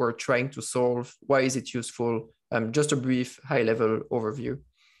you were trying to solve? Why is it useful? Just a brief high-level overview.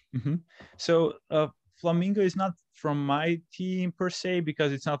 Mm-hmm. So Flamingo is not from my team per se,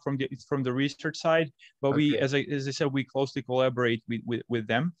 because it's from the research side. But okay, we, as I said, we closely collaborate with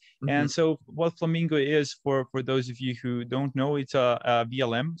them. Mm-hmm. And so what Flamingo is, for those of you who don't know, it's a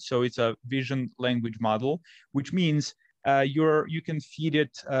VLM. So it's a vision language model, which means you can feed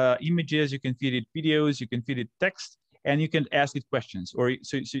it images, you can feed it videos, you can feed it text, and you can ask it questions, or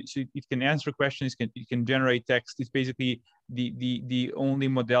so it can answer questions, it can generate text. It's basically the only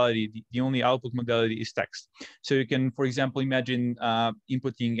modality, the only output modality is text. So you can, for example, imagine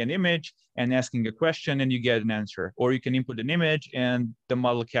inputting an image and asking a question and you get an answer, or you can input an image and the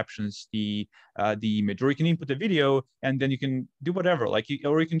model captions the image, or you can input a video and then you can do whatever, like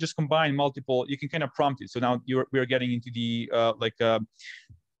or you can just combine multiple, you can kind of prompt it. So now we're getting into the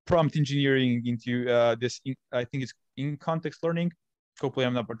prompt engineering, into this, I think it's in context learning. Hopefully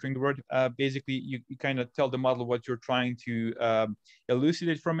I'm not butchering the word. Basically, you kind of tell the model what you're trying to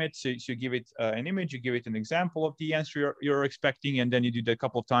elucidate from it. So you give it an image, you give it an example of the answer you're expecting, and then you do that a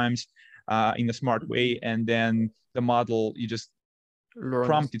couple of times in a smart way. And then the model, you just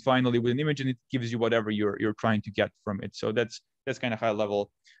prompt it finally with an image and it gives you whatever you're trying to get from it. So that's kind of high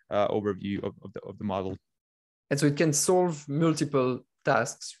level overview of the model. And so it can solve multiple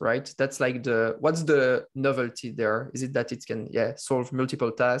tasks, right? That's like what's the novelty there? Is it that it can solve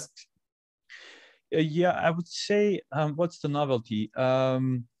multiple tasks? Yeah, I would say what's the novelty?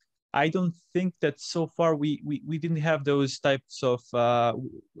 I don't think that so far we didn't have those types of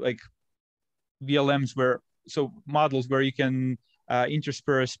like VLMs models where you can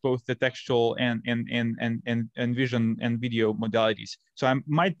intersperse both the textual and vision and video modalities. So I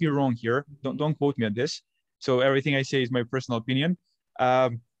might be wrong here. Don't quote me on this. So everything I say is my personal opinion.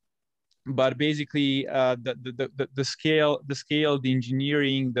 But basically, the scale, the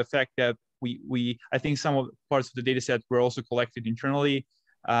engineering, the fact that I think some of parts of the data set were also collected internally,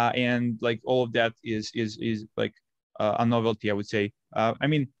 and like all of that is like a novelty, I would say. I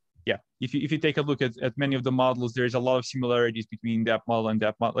mean, yeah, if you take a look at many of the models, there's a lot of similarities between that model and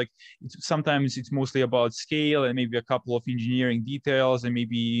that model. Like sometimes it's mostly about scale and maybe a couple of engineering details, and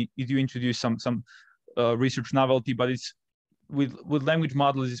maybe you do introduce some research novelty, but it's with language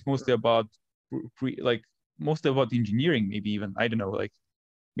models, it's mostly about mostly about engineering, maybe even, I don't know, like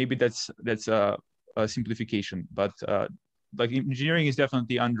maybe that's a simplification, but like engineering is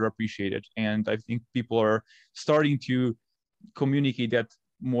definitely underappreciated, and I think people are starting to communicate that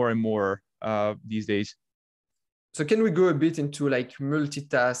more and more these days. So can we go a bit into like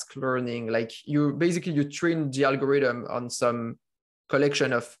multitask learning? Like you train the algorithm on some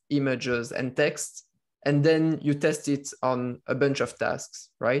collection of images and text, and then you test it on a bunch of tasks,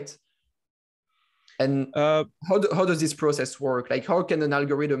 right? And how does this process work? Like how can an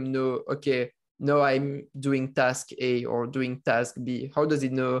algorithm know, okay, no, I'm doing task A or doing task B? How does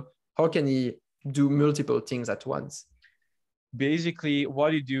it know? How can he do multiple things at once? Basically,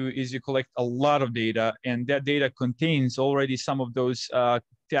 what you do is you collect a lot of data, and that data contains already some of those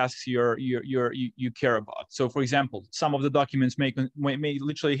tasks you care about. So, for example, some of the documents may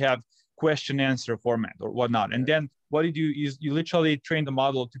literally have question answer format or whatnot, and then what you do is you literally train the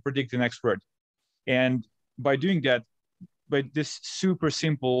model to predict the next word. And by doing that, by this super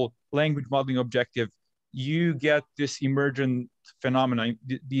simple language modeling objective, you get this emergent phenomena,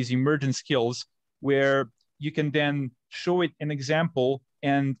 these emergent skills, where you can then show it an example,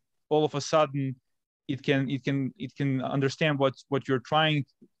 and all of a sudden it can understand what you're trying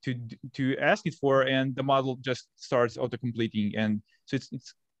to ask it for, and the model just starts auto-completing. And so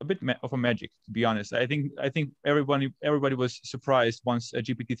it's a bit of a magic, to be honest. I think everybody was surprised once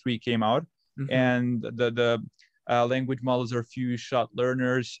GPT-3 came out. Mm-hmm. And the language models are few shot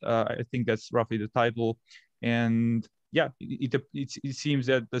learners. I think that's roughly the title. And yeah, it seems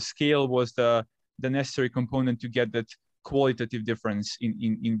that the scale was the necessary component to get that qualitative difference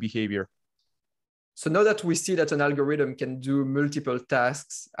in behavior. So now that we see that an algorithm can do multiple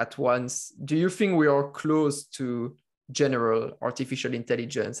tasks at once, do you think we are close to general artificial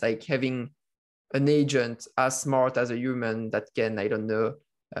intelligence, like having an agent as smart as a human that can, I don't know,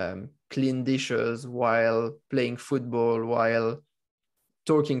 clean dishes while playing football, while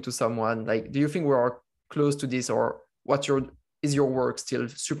talking to someone? Like, do you think we are close to this, or is your work still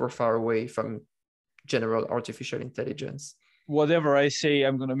super far away from general artificial intelligence? Whatever I say,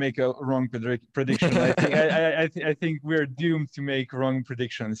 I'm going to make a wrong prediction. I think we're doomed to make wrong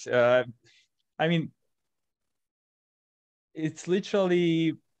predictions. I mean, it's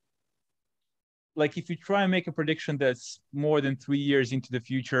literally like if you try and make a prediction that's more than 3 years into the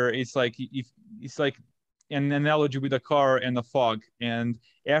future, it's like an analogy with a car and a fog. And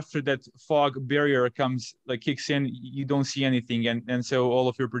after that fog barrier kicks in, you don't see anything, and so all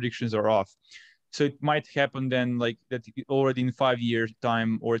of your predictions are off. So it might happen then like that already in 5 years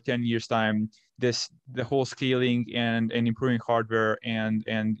time or 10 years time, the whole scaling and improving hardware and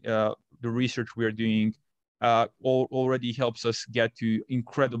the research we're doing already helps us get to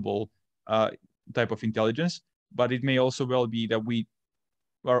incredible type of intelligence. but it may also well be that we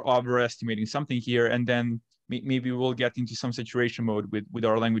are overestimating something here, and then maybe we'll get into some saturation mode with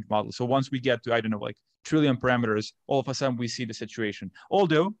our language model. So once we get to, I don't know, like trillion parameters, all of a sudden we see the saturation.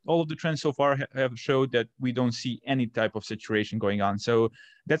 Although all of the trends so far have showed that we don't see any type of saturation going on. So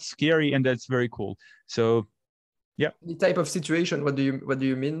that's scary and that's very cool. So yeah. The type of situation, what do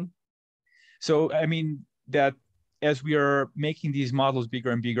you mean? So I mean that as we are making these models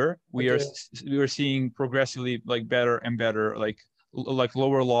bigger and bigger, we are seeing progressively like better and better, like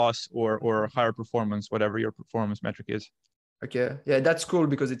lower loss or higher performance, whatever your performance metric is. Okay, yeah, that's cool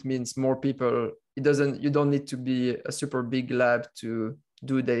because it means more people. You don't need to be a super big lab to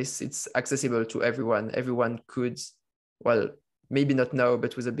do this. It's accessible to everyone. Everyone could, well, maybe not now,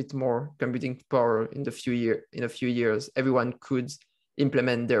 but with a bit more computing power in a few years, everyone could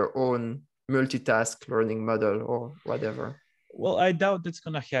implement their own multitask learning model or whatever. Well, I doubt that's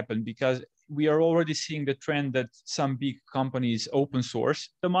going to happen because we are already seeing the trend that some big companies open source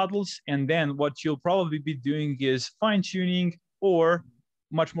the models. And then what you'll probably be doing is fine tuning, or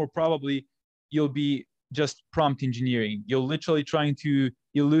much more probably, you'll be just prompt engineering. You're literally trying to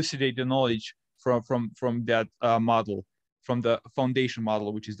elucidate the knowledge from that model, from the foundation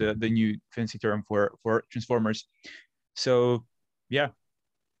model, which is the new fancy term for transformers. So, yeah.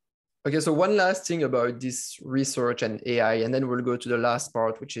 Okay, so one last thing about this research and AI, and then we'll go to the last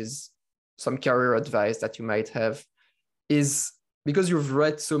part, which is some career advice that you might have, is because you've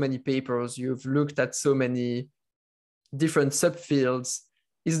read so many papers, you've looked at so many different subfields,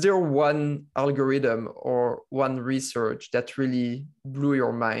 is there one algorithm or one research that really blew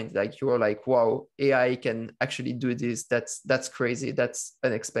your mind? Like you were like, wow, AI can actually do this. That's crazy. That's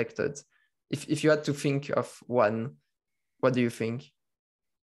unexpected. If you had to think of one, what do you think?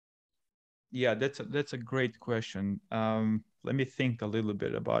 Yeah, that's a great question. Let me think a little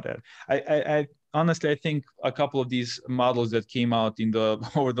bit about it. I honestly, I think a couple of these models that came out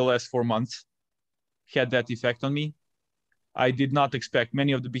over the last 4 months had that effect on me. I did not expect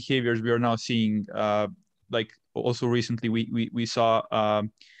many of the behaviors we are now seeing. Like also recently, we saw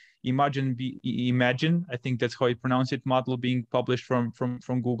Imagine, I think that's how you pronounce it, model being published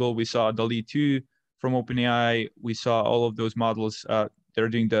from Google. We saw DALL-E 2 from OpenAI. We saw all of those models. They're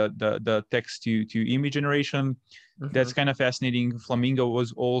doing the text to image generation. Mm-hmm. That's kind of fascinating. Flamingo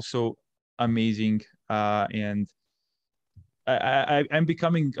was also amazing, and I'm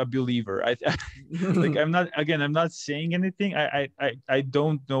becoming a believer. Like I'm not saying anything. I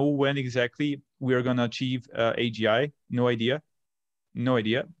don't know when exactly we're gonna achieve AGI. No idea.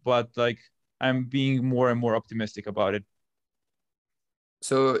 But like I'm being more and more optimistic about it.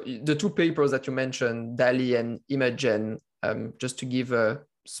 So the two papers that you mentioned, DALL-E and Imagen, just to give a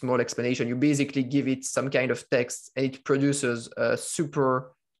small explanation, you basically give it some kind of text and it produces a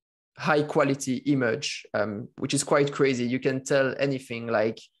super high quality image, which is quite crazy. You can tell anything,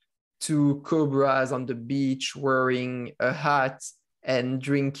 like two cobras on the beach wearing a hat and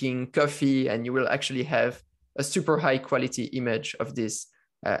drinking coffee, and you will actually have a super high quality image of this.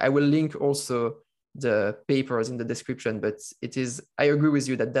 I will link also the papers in the description, but I agree with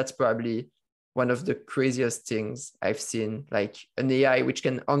you that that's probably one of the craziest things I've seen, like an AI which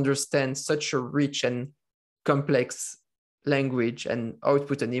can understand such a rich and complex language and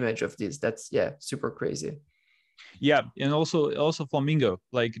output an image of this. That's super crazy. Yeah, and also Flamingo,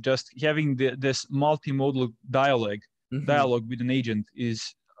 like just having this multimodal dialogue with an agent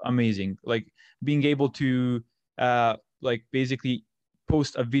is amazing. Like being able to like basically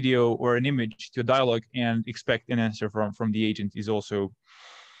post a video or an image to a dialogue and expect an answer from the agent is also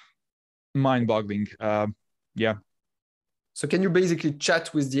mind-boggling. Yeah. So can you basically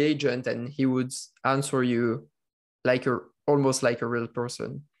chat with the agent and he would answer you like almost like a real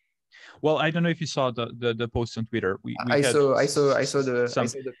person? Well, I don't know if you saw the post on Twitter. I saw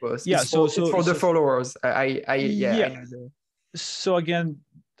the post. Yeah, it's for the followers. So again,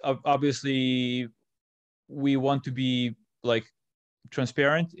 obviously, we want to be like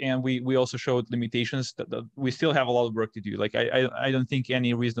transparent, and we also showed limitations that we still have a lot of work to do. Like I don't think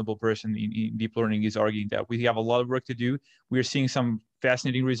any reasonable person in deep learning is arguing that we have a lot of work to do. We're seeing some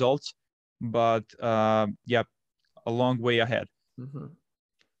fascinating results, but yeah, a long way ahead. Mm-hmm.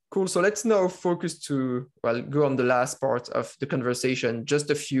 Cool. So let's now focus go on the last part of the conversation, just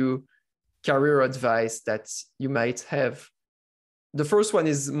a few career advice that you might have. The first one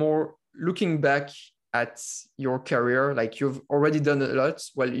is more looking back at your career. Like you've already done a lot.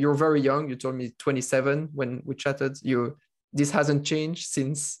 Well, you're very young. You told me 27 when we chatted. This hasn't changed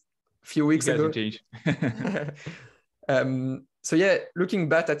since a few weeks ago. It hasn't changed. So yeah, looking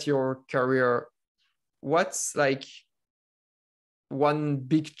back at your career, what's like one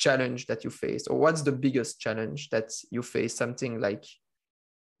big challenge that you faced, or what's the biggest challenge that you faced? Something like,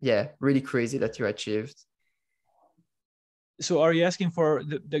 yeah, really crazy that you achieved. So are you asking for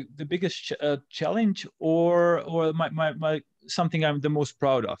the biggest challenge, or my something I'm the most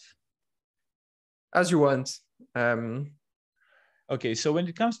proud of? As you want. Okay, so when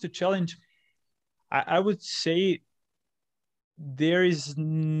it comes to challenge, I would say there is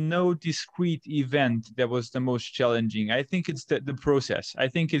no discrete event that was the most challenging. I think it's the process. I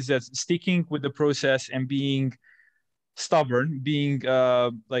think it's that sticking with the process and being stubborn, being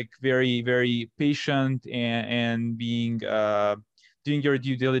like very, very patient, and being doing your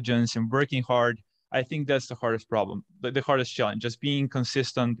due diligence and working hard. I think that's the hardest problem, the hardest challenge, just being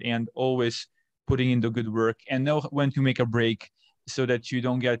consistent and always putting in the good work and know when to make a break so that you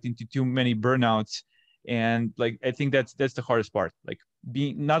don't get into too many burnouts. And like, I think that's the hardest part, like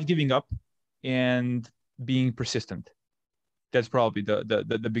being not giving up and being persistent. That's probably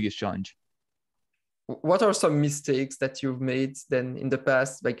the biggest challenge. What are some mistakes that you've made then in the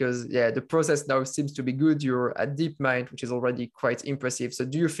past? Because yeah, the process now seems to be good. You're at Deepmind, which is already quite impressive. So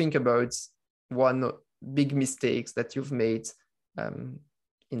do you think about one big mistakes that you've made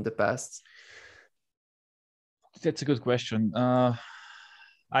in the past? That's a good question.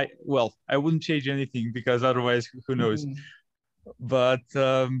 I wouldn't change anything because otherwise, who knows? But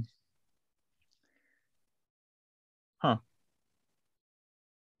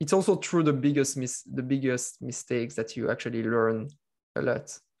it's also true the biggest mistakes that you actually learn a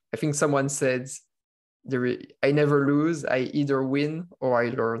lot. I think someone said, "I never lose. I either win or I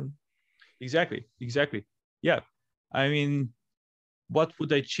learn." Exactly. Yeah. I mean, what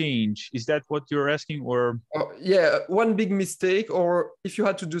would I change? Is that what you're asking, or? Yeah, one big mistake, or if you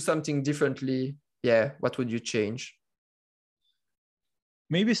had to do something differently, yeah, what would you change?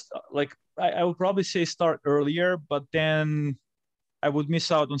 Maybe like I would probably say start earlier, but then I would miss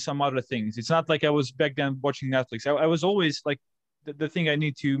out on some other things. It's not like I was back then watching Netflix. I was always like, the thing I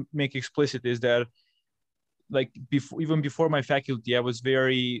need to make explicit is that like even before my faculty, I was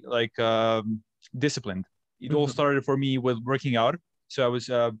very like disciplined. It all started for me with working out. So I was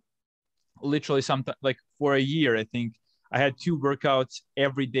literally like for a year, I think I had 2 workouts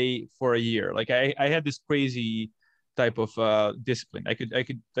every day for a year. Like I had this crazy type of discipline. I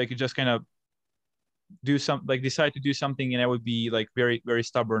could just kind of do decide to do something, and I would be like very, very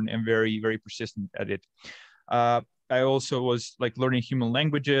stubborn and very, very persistent at it. I also was like learning human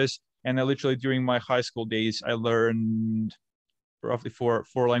languages, and I literally during my high school days, I learned roughly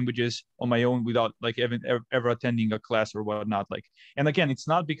four languages on my own without like ever attending a class or whatnot. Like, and again, it's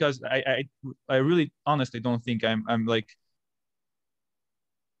not because I really honestly don't think I'm like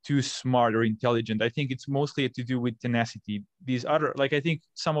too smart or intelligent. I think it's mostly to do with tenacity. These other, like, I think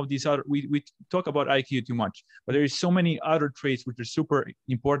some of these other, we talk about IQ too much, but there is so many other traits which are super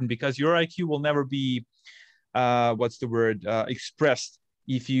important, because your IQ will never be expressed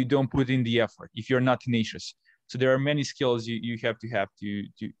if you don't put in the effort, if you're not tenacious. So there are many skills you have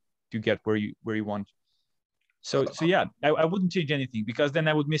to get where you want. So yeah, I wouldn't change anything, because then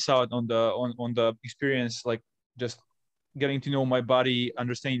I would miss out on the experience, like just getting to know my body,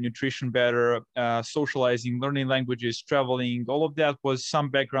 understanding nutrition better, socializing, learning languages, traveling. All of that was some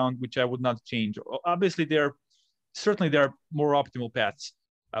background which I would not change. Obviously, there are more optimal paths,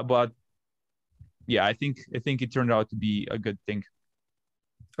 but yeah, I think it turned out to be a good thing.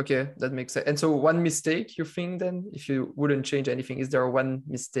 Okay, that makes sense. And so, one mistake you think then, if you wouldn't change anything, is there one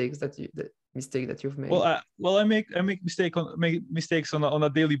mistake that you've made? Well, I make mistakes on a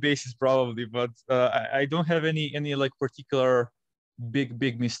daily basis probably, but I don't have any like particular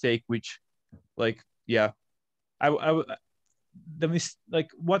big mistake which, like, yeah, like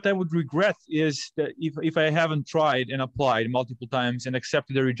what I would regret is that if I haven't tried and applied multiple times and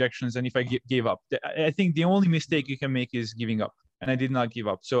accepted the rejections, and if I gave up. I think the only mistake you can make is giving up, and I did not give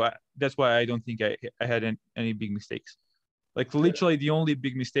up. So that's why I don't think I had any big mistakes. Like literally the only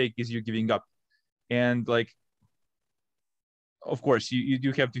big mistake is you giving up. And like, of course, you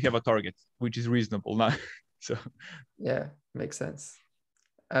do have to have a target, which is reasonable. Not so. Yeah, makes sense.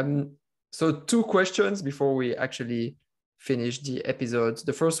 So 2 questions before we actually finish the episode.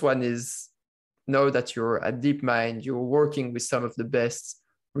 The first one is, now that you're at Deepmind, you're working with some of the best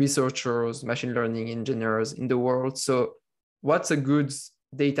researchers, machine learning engineers in the world. So what's a good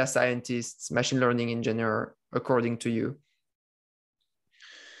data scientist, machine learning engineer, according to you?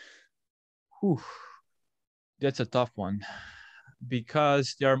 Whew. That's a tough one,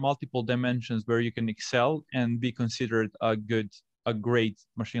 because there are multiple dimensions where you can excel and be considered a great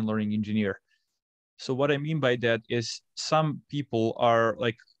machine learning engineer. So what I mean by that is some people are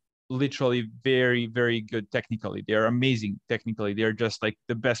like literally very, very good technically. They're amazing technically. They're just like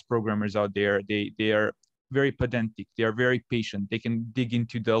the best programmers out there. They are very pedantic. They are very patient. They can dig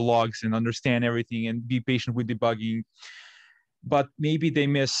into the logs and understand everything and be patient with debugging. But maybe they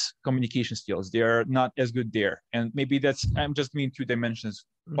miss communication skills. They are not as good there. And maybe that's, I'm just giving 2 dimensions,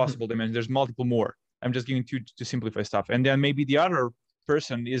 possible dimensions. There's multiple more. I'm just giving 2 to simplify stuff. And then maybe the other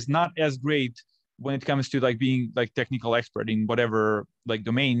person is not as great when it comes to like being like technical expert in whatever like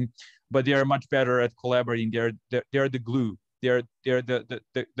domain, but they are much better at collaborating. They're the glue. They're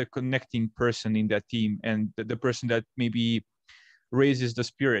the connecting person in that team, and the person that maybe raises the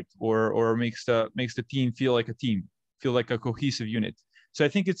spirit or makes the team feel like a team, feel like a cohesive unit. So I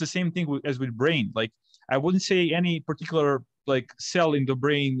think it's the same thing as with brain. Like I wouldn't say any particular like cell in the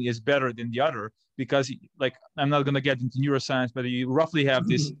brain is better than the other, because like I'm not going to get into neuroscience, but you roughly have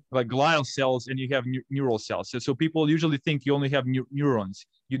this like glial cells and you have neural cells. So people usually think you only have neurons.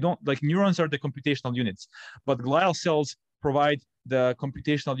 You don't. Like neurons are the computational units, but glial cells provide the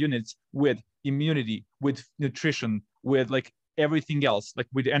computational units with immunity, with nutrition, with like everything else, like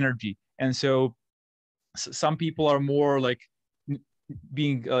with energy. And so some people are more like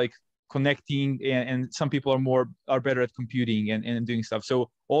being like connecting, and some people are better at computing and doing stuff.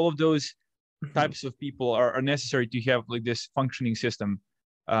 So all of those types of people are necessary to have like this functioning system,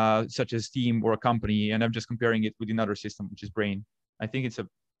 such as team or a company. And I'm just comparing it with another system, which is brain. I think it's a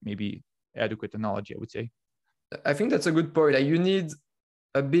maybe adequate analogy, I would say. I think that's a good point. You need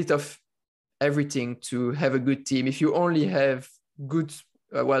a bit of everything to have a good team. If you only have good,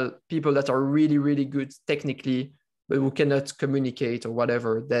 people that are really, really good technically, but who cannot communicate or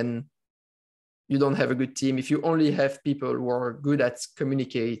whatever, then you don't have a good team. If you only have people who are good at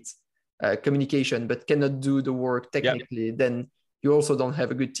communication, but cannot do the work technically, then you also don't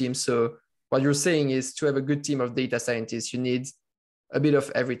have a good team. So what you're saying is, to have a good team of data scientists, you need a bit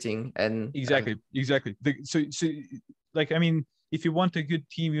of everything. And exactly. So like, I mean, if you want a good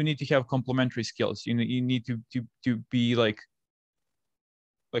team, you need to have complementary skills. You need to be like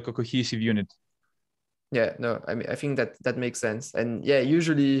a cohesive unit. Yeah, no, I mean, I think that makes sense. And yeah,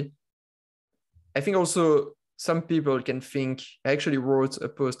 usually I think also some people can think, I actually wrote a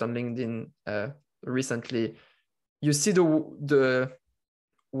post on LinkedIn recently. You see the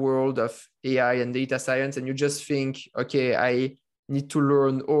world of AI and data science, and you just think, okay, I need to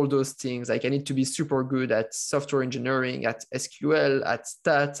learn all those things. Like I need to be super good at software engineering, at SQL, at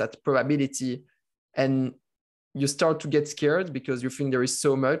stats, at probability. And you start to get scared because you think there is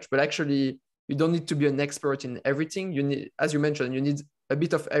so much, but actually you don't need to be an expert in everything. You need, as you mentioned, you need a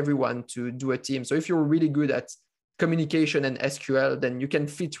bit of everyone to do a team. So if you're really good at communication and SQL, then you can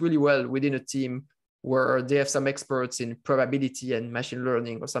fit really well within a team where they have some experts in probability and machine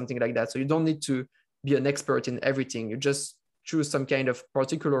learning or something like that. So you don't need to be an expert in everything. You just choose some kind of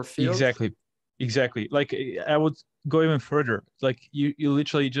particular field. Exactly. Like I would go even further. Like you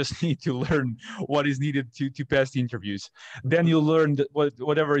literally just need to learn what is needed to pass the interviews. Then you learn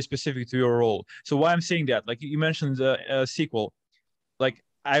whatever is specific to your role. So why I'm saying that, like you mentioned SQL, like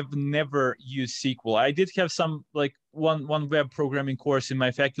I've never used SQL. I did have some like one web programming course in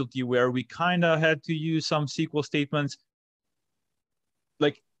my faculty where we kind of had to use some SQL statements.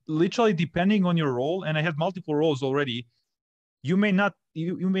 Like literally depending on your role, and I had multiple roles already, you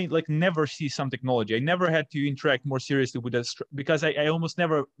may like never see some technology. I never had to interact more seriously with that because I almost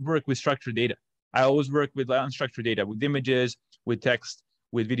never work with structured data. I always work with unstructured data, with images, with text,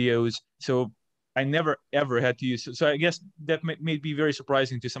 with videos. So I never ever had to use. So I guess that may be very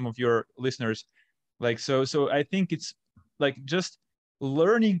surprising to some of your listeners. Like so I think it's like just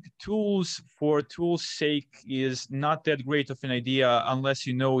learning tools for tools' sake is not that great of an idea unless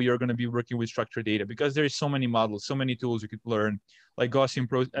you know you're going to be working with structured data, because there's so many models, so many tools you could learn, like Gaussian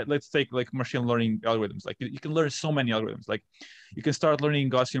let's take like machine learning algorithms. Like you can learn so many algorithms. Like you can start learning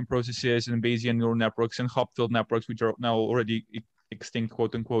Gaussian processes and Bayesian neural networks and Hopfield networks, which are now already extinct,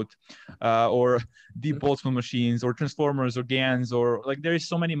 quote unquote, or deep Boltzmann machines or transformers or GANs, or like there is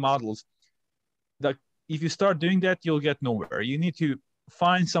so many models that if you start doing that, you'll get nowhere. You need to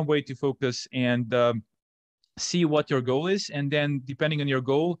find some way to focus and see what your goal is, and then depending on your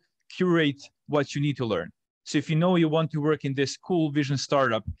goal, curate what you need to learn. So if you know you want to work in this cool vision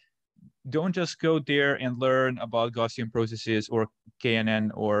startup, don't just go there and learn about Gaussian processes or KNN,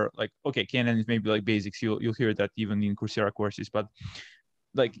 or like, okay, KNN is maybe like basics. You'll hear that even in Coursera courses, but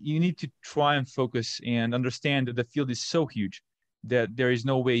like you need to try and focus and understand that the field is so huge that there is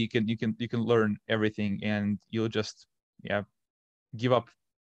no way you can learn everything, and you'll just give up.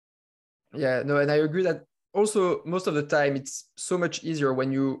 Yeah, no, and I agree that also most of the time it's so much easier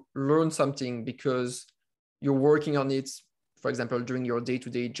when you learn something because you're working on it for example, during your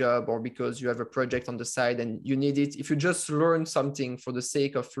day-to-day job, or because you have a project on the side and you need it. If you just learn something for the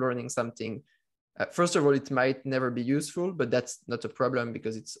sake of learning something, first of all, it might never be useful, but that's not a problem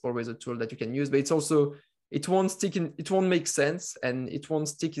because it's always a tool that you can use. But it's also, it won't make sense, and it won't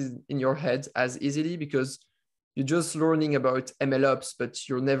stick in your head as easily because you're just learning about MLOps, but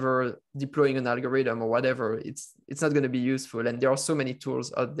you're never deploying an algorithm or whatever. It's not going to be useful. And there are so many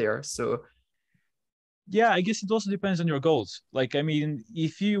tools out there. So yeah, I guess it also depends on your goals. Like, I mean,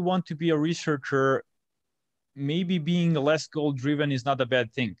 if you want to be a researcher, maybe being less goal driven is not a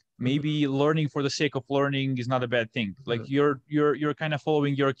bad thing. Maybe learning for the sake of learning is not a bad thing. Like you're kind of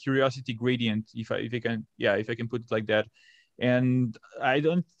following your curiosity gradient, if I can put it like that. And I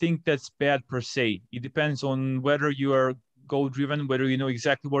don't think that's bad per se. It depends on whether you are goal driven, whether you know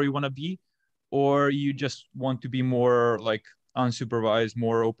exactly where you want to be, or you just want to be more like unsupervised,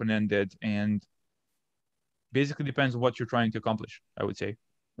 more open-ended, and basically depends on what you're trying to accomplish, I would say.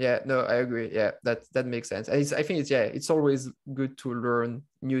 Yeah, no, I agree. Yeah, that makes sense. And I think it's always good to learn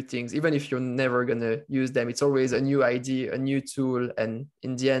new things, even if you're never gonna use them. It's always a new idea, a new tool, and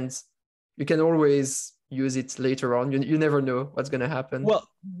in the end, you can always use it later on. You never know what's gonna happen.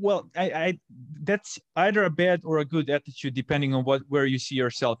 Well, I that's either a bad or a good attitude depending on where you see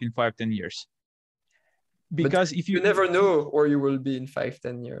yourself in 5-10 years. Because if you never know where you will be in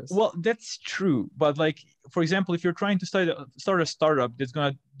 5-10 years. Well, that's true. But like, for example, if you're trying to start a startup that's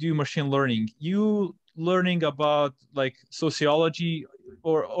going to do machine learning, you learning about like sociology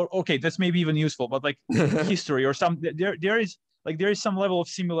or okay, that's maybe even useful, but like history or some, there is some level of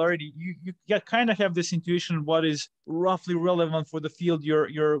similarity. You kind of have this intuition what is roughly relevant for the field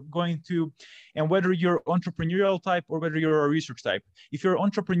you're going to, and whether you're entrepreneurial type or whether you're a research type. If you're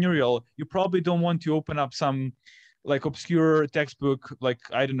entrepreneurial, you probably don't want to open up some like obscure textbook, like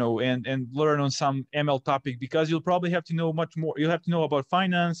I don't know, and learn on some ML topic, because you'll probably have to know much more. You'll have to know about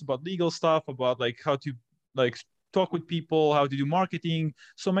finance, about legal stuff, about like how to like talk with people, how to do marketing,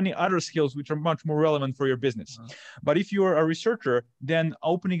 so many other skills which are much more relevant for your business. But if you're a researcher, then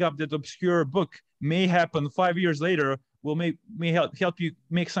opening up that obscure book may happen 5 years later, may help you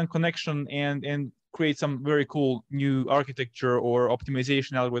make some connection and create some very cool new architecture or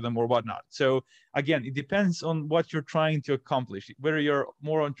optimization algorithm or whatnot. So again, it depends on what you're trying to accomplish, whether you're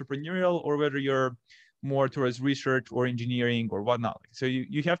more entrepreneurial or whether you're more towards research or engineering or whatnot. So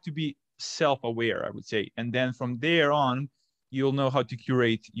you have to be self-aware, I would say, and then from there on you'll know how to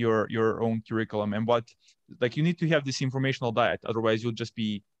curate your own curriculum and what, like, you need to have this informational diet, otherwise you'll just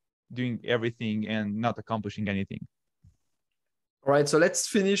be doing everything and not accomplishing anything. All right, so let's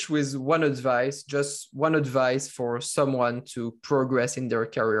finish with just one advice for someone to progress in their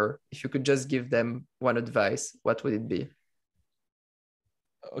career. If you could just give them one advice, what would it be?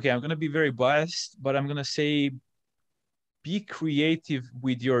 Okay, I'm going to be very biased, but I'm going to say be creative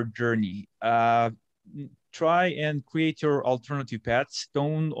with your journey. Try and create your alternative paths.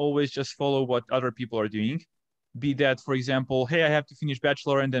 Don't always just follow what other people are doing. Be that, for example, hey, I have to finish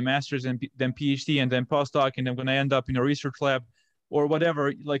Bachelor and then Master's and then PhD and then postdoc and I'm going to end up in a research lab or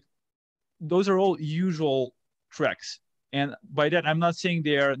whatever. Like, those are all usual tracks. And by that, I'm not saying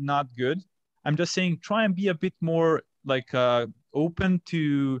they are not good. I'm just saying try and be a bit more like open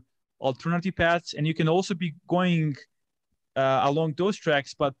to alternative paths. And you can also be going along those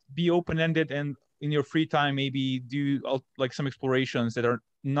tracks, but be open-ended, and in your free time, maybe do like some explorations that are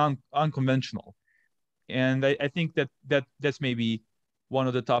unconventional. And I think that's maybe one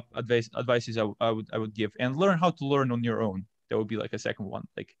of the top advices I would give. And learn how to learn on your own. That would be like a second one.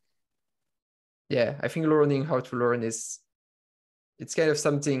 Like, yeah, I think learning how to learn it's kind of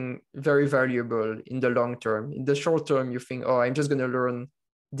something very valuable in the long term. In the short term, you think, oh, I'm just going to learn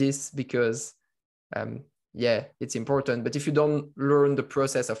this because yeah, it's important. But if you don't learn the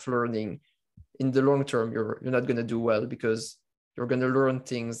process of learning in the long term, you're not going to do well, because you're going to learn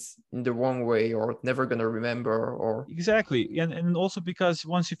things in the wrong way or never going to remember. Or exactly. And also because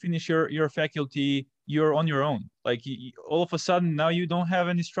once you finish your faculty, you're on your own. Like, all of a sudden now you don't have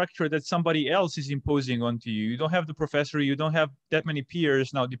any structure that somebody else is imposing onto you. You don't have the professor, you don't have that many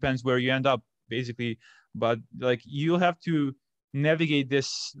peers. Now it depends where you end up, basically. But like, you'll have to navigate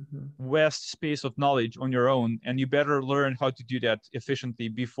this vast space of knowledge on your own, and you better learn how to do that efficiently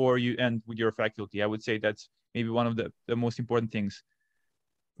before you end with your faculty. I would say that's maybe one of the most important things.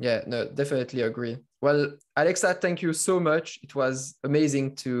 Yeah, no, definitely agree. Well, Aleksa, thank you so much. It was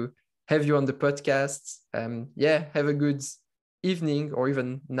amazing to have you on the podcast. Yeah, have a good evening or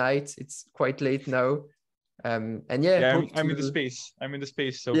even night. It's quite late now. And yeah, I'm in the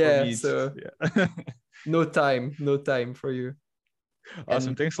space. So yeah, for me, so yeah. no time for you.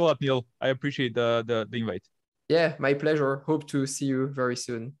 Awesome. Thanks a lot, Neil. I appreciate the invite. Yeah, my pleasure. Hope to see you very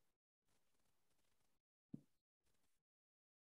soon.